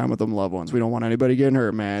spend time with them loved ones. We don't want anybody getting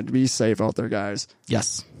hurt, man. Be safe out there, guys.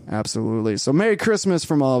 Yes. Absolutely. So Merry Christmas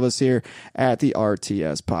from all of us here at the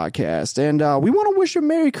RTS podcast. And we want to wish a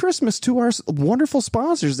Merry Christmas to our wonderful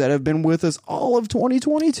sponsors that have been with us all of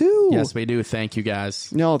 2022. Yes, we do. Thank you,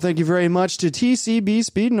 guys. No, thank you very much to TCB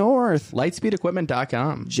Speed North.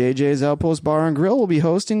 Lightspeedequipment.com. JJ's Outpost Bar and Grill will be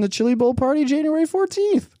hosting the Chili Bowl party January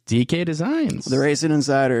 14th. DK Designs. The Racing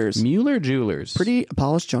Insiders. Mueller Jewelers.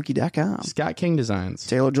 PrettyPolishedJunkie.com. Scott King Designs.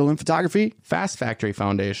 Taylor Julian Photography. Fast Factory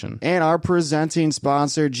Foundation. And our presenting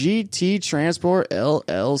sponsor, GT Transport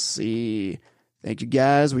LLC. Thank you,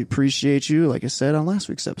 guys. We appreciate you. Like I said on last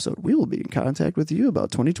week's episode, we will be in contact with you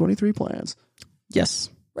about 2023 plans. Yes.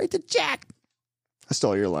 Right to Jack. I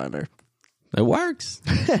stole your line there. It works.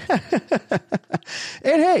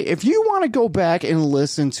 And hey, if you want to go back and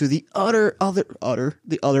listen to the other, I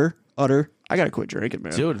got to quit drinking,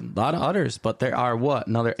 man. Dude, a lot of udders, but there are,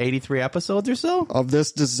 another 83 episodes or so? Of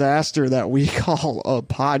this disaster that we call a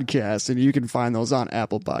podcast, and you can find those on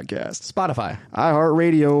Apple Podcasts, Spotify.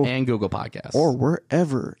 iHeartRadio, And Google Podcasts. or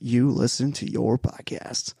wherever you listen to your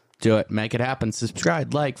podcasts. Do it. Make it happen.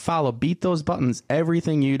 Subscribe, like, follow, beat those buttons.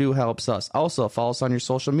 Everything you do helps us. Also, follow us on your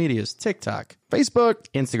social medias. TikTok, Facebook,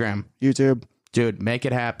 Instagram. YouTube, Dude, make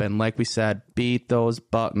it happen. Like we said, beat those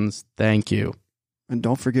buttons. Thank you. and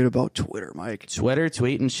don't forget about Twitter, Mike. Twitter,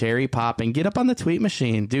 tweeting, cherry popping. Get up on the tweet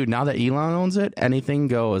machine. Dude, now that Elon owns it, anything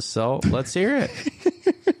goes. So let's hear it.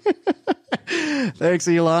 Thanks,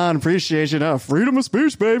 Elon. Appreciate you. Now, freedom of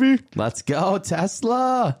speech, baby. Let's go,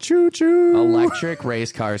 Tesla. Choo-choo. Electric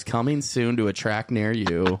race cars coming soon to a track near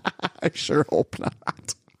you. I sure hope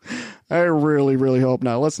not. I really, really hope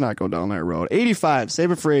not. Let's not go down that road. 85.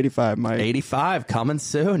 Save it for 85, Mike. 85 coming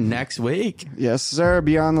soon next week. Yes, sir.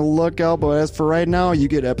 Be on the lookout. But as for right now, you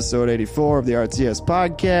get episode 84 of the RTS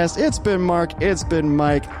podcast. It's been Mark. It's been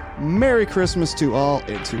Mike. Merry Christmas to all,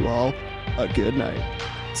 and to all, a good night.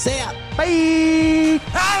 See ya. Bye.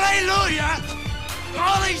 Hallelujah!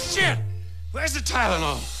 Holy shit! Where's the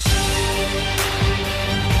Tylenol?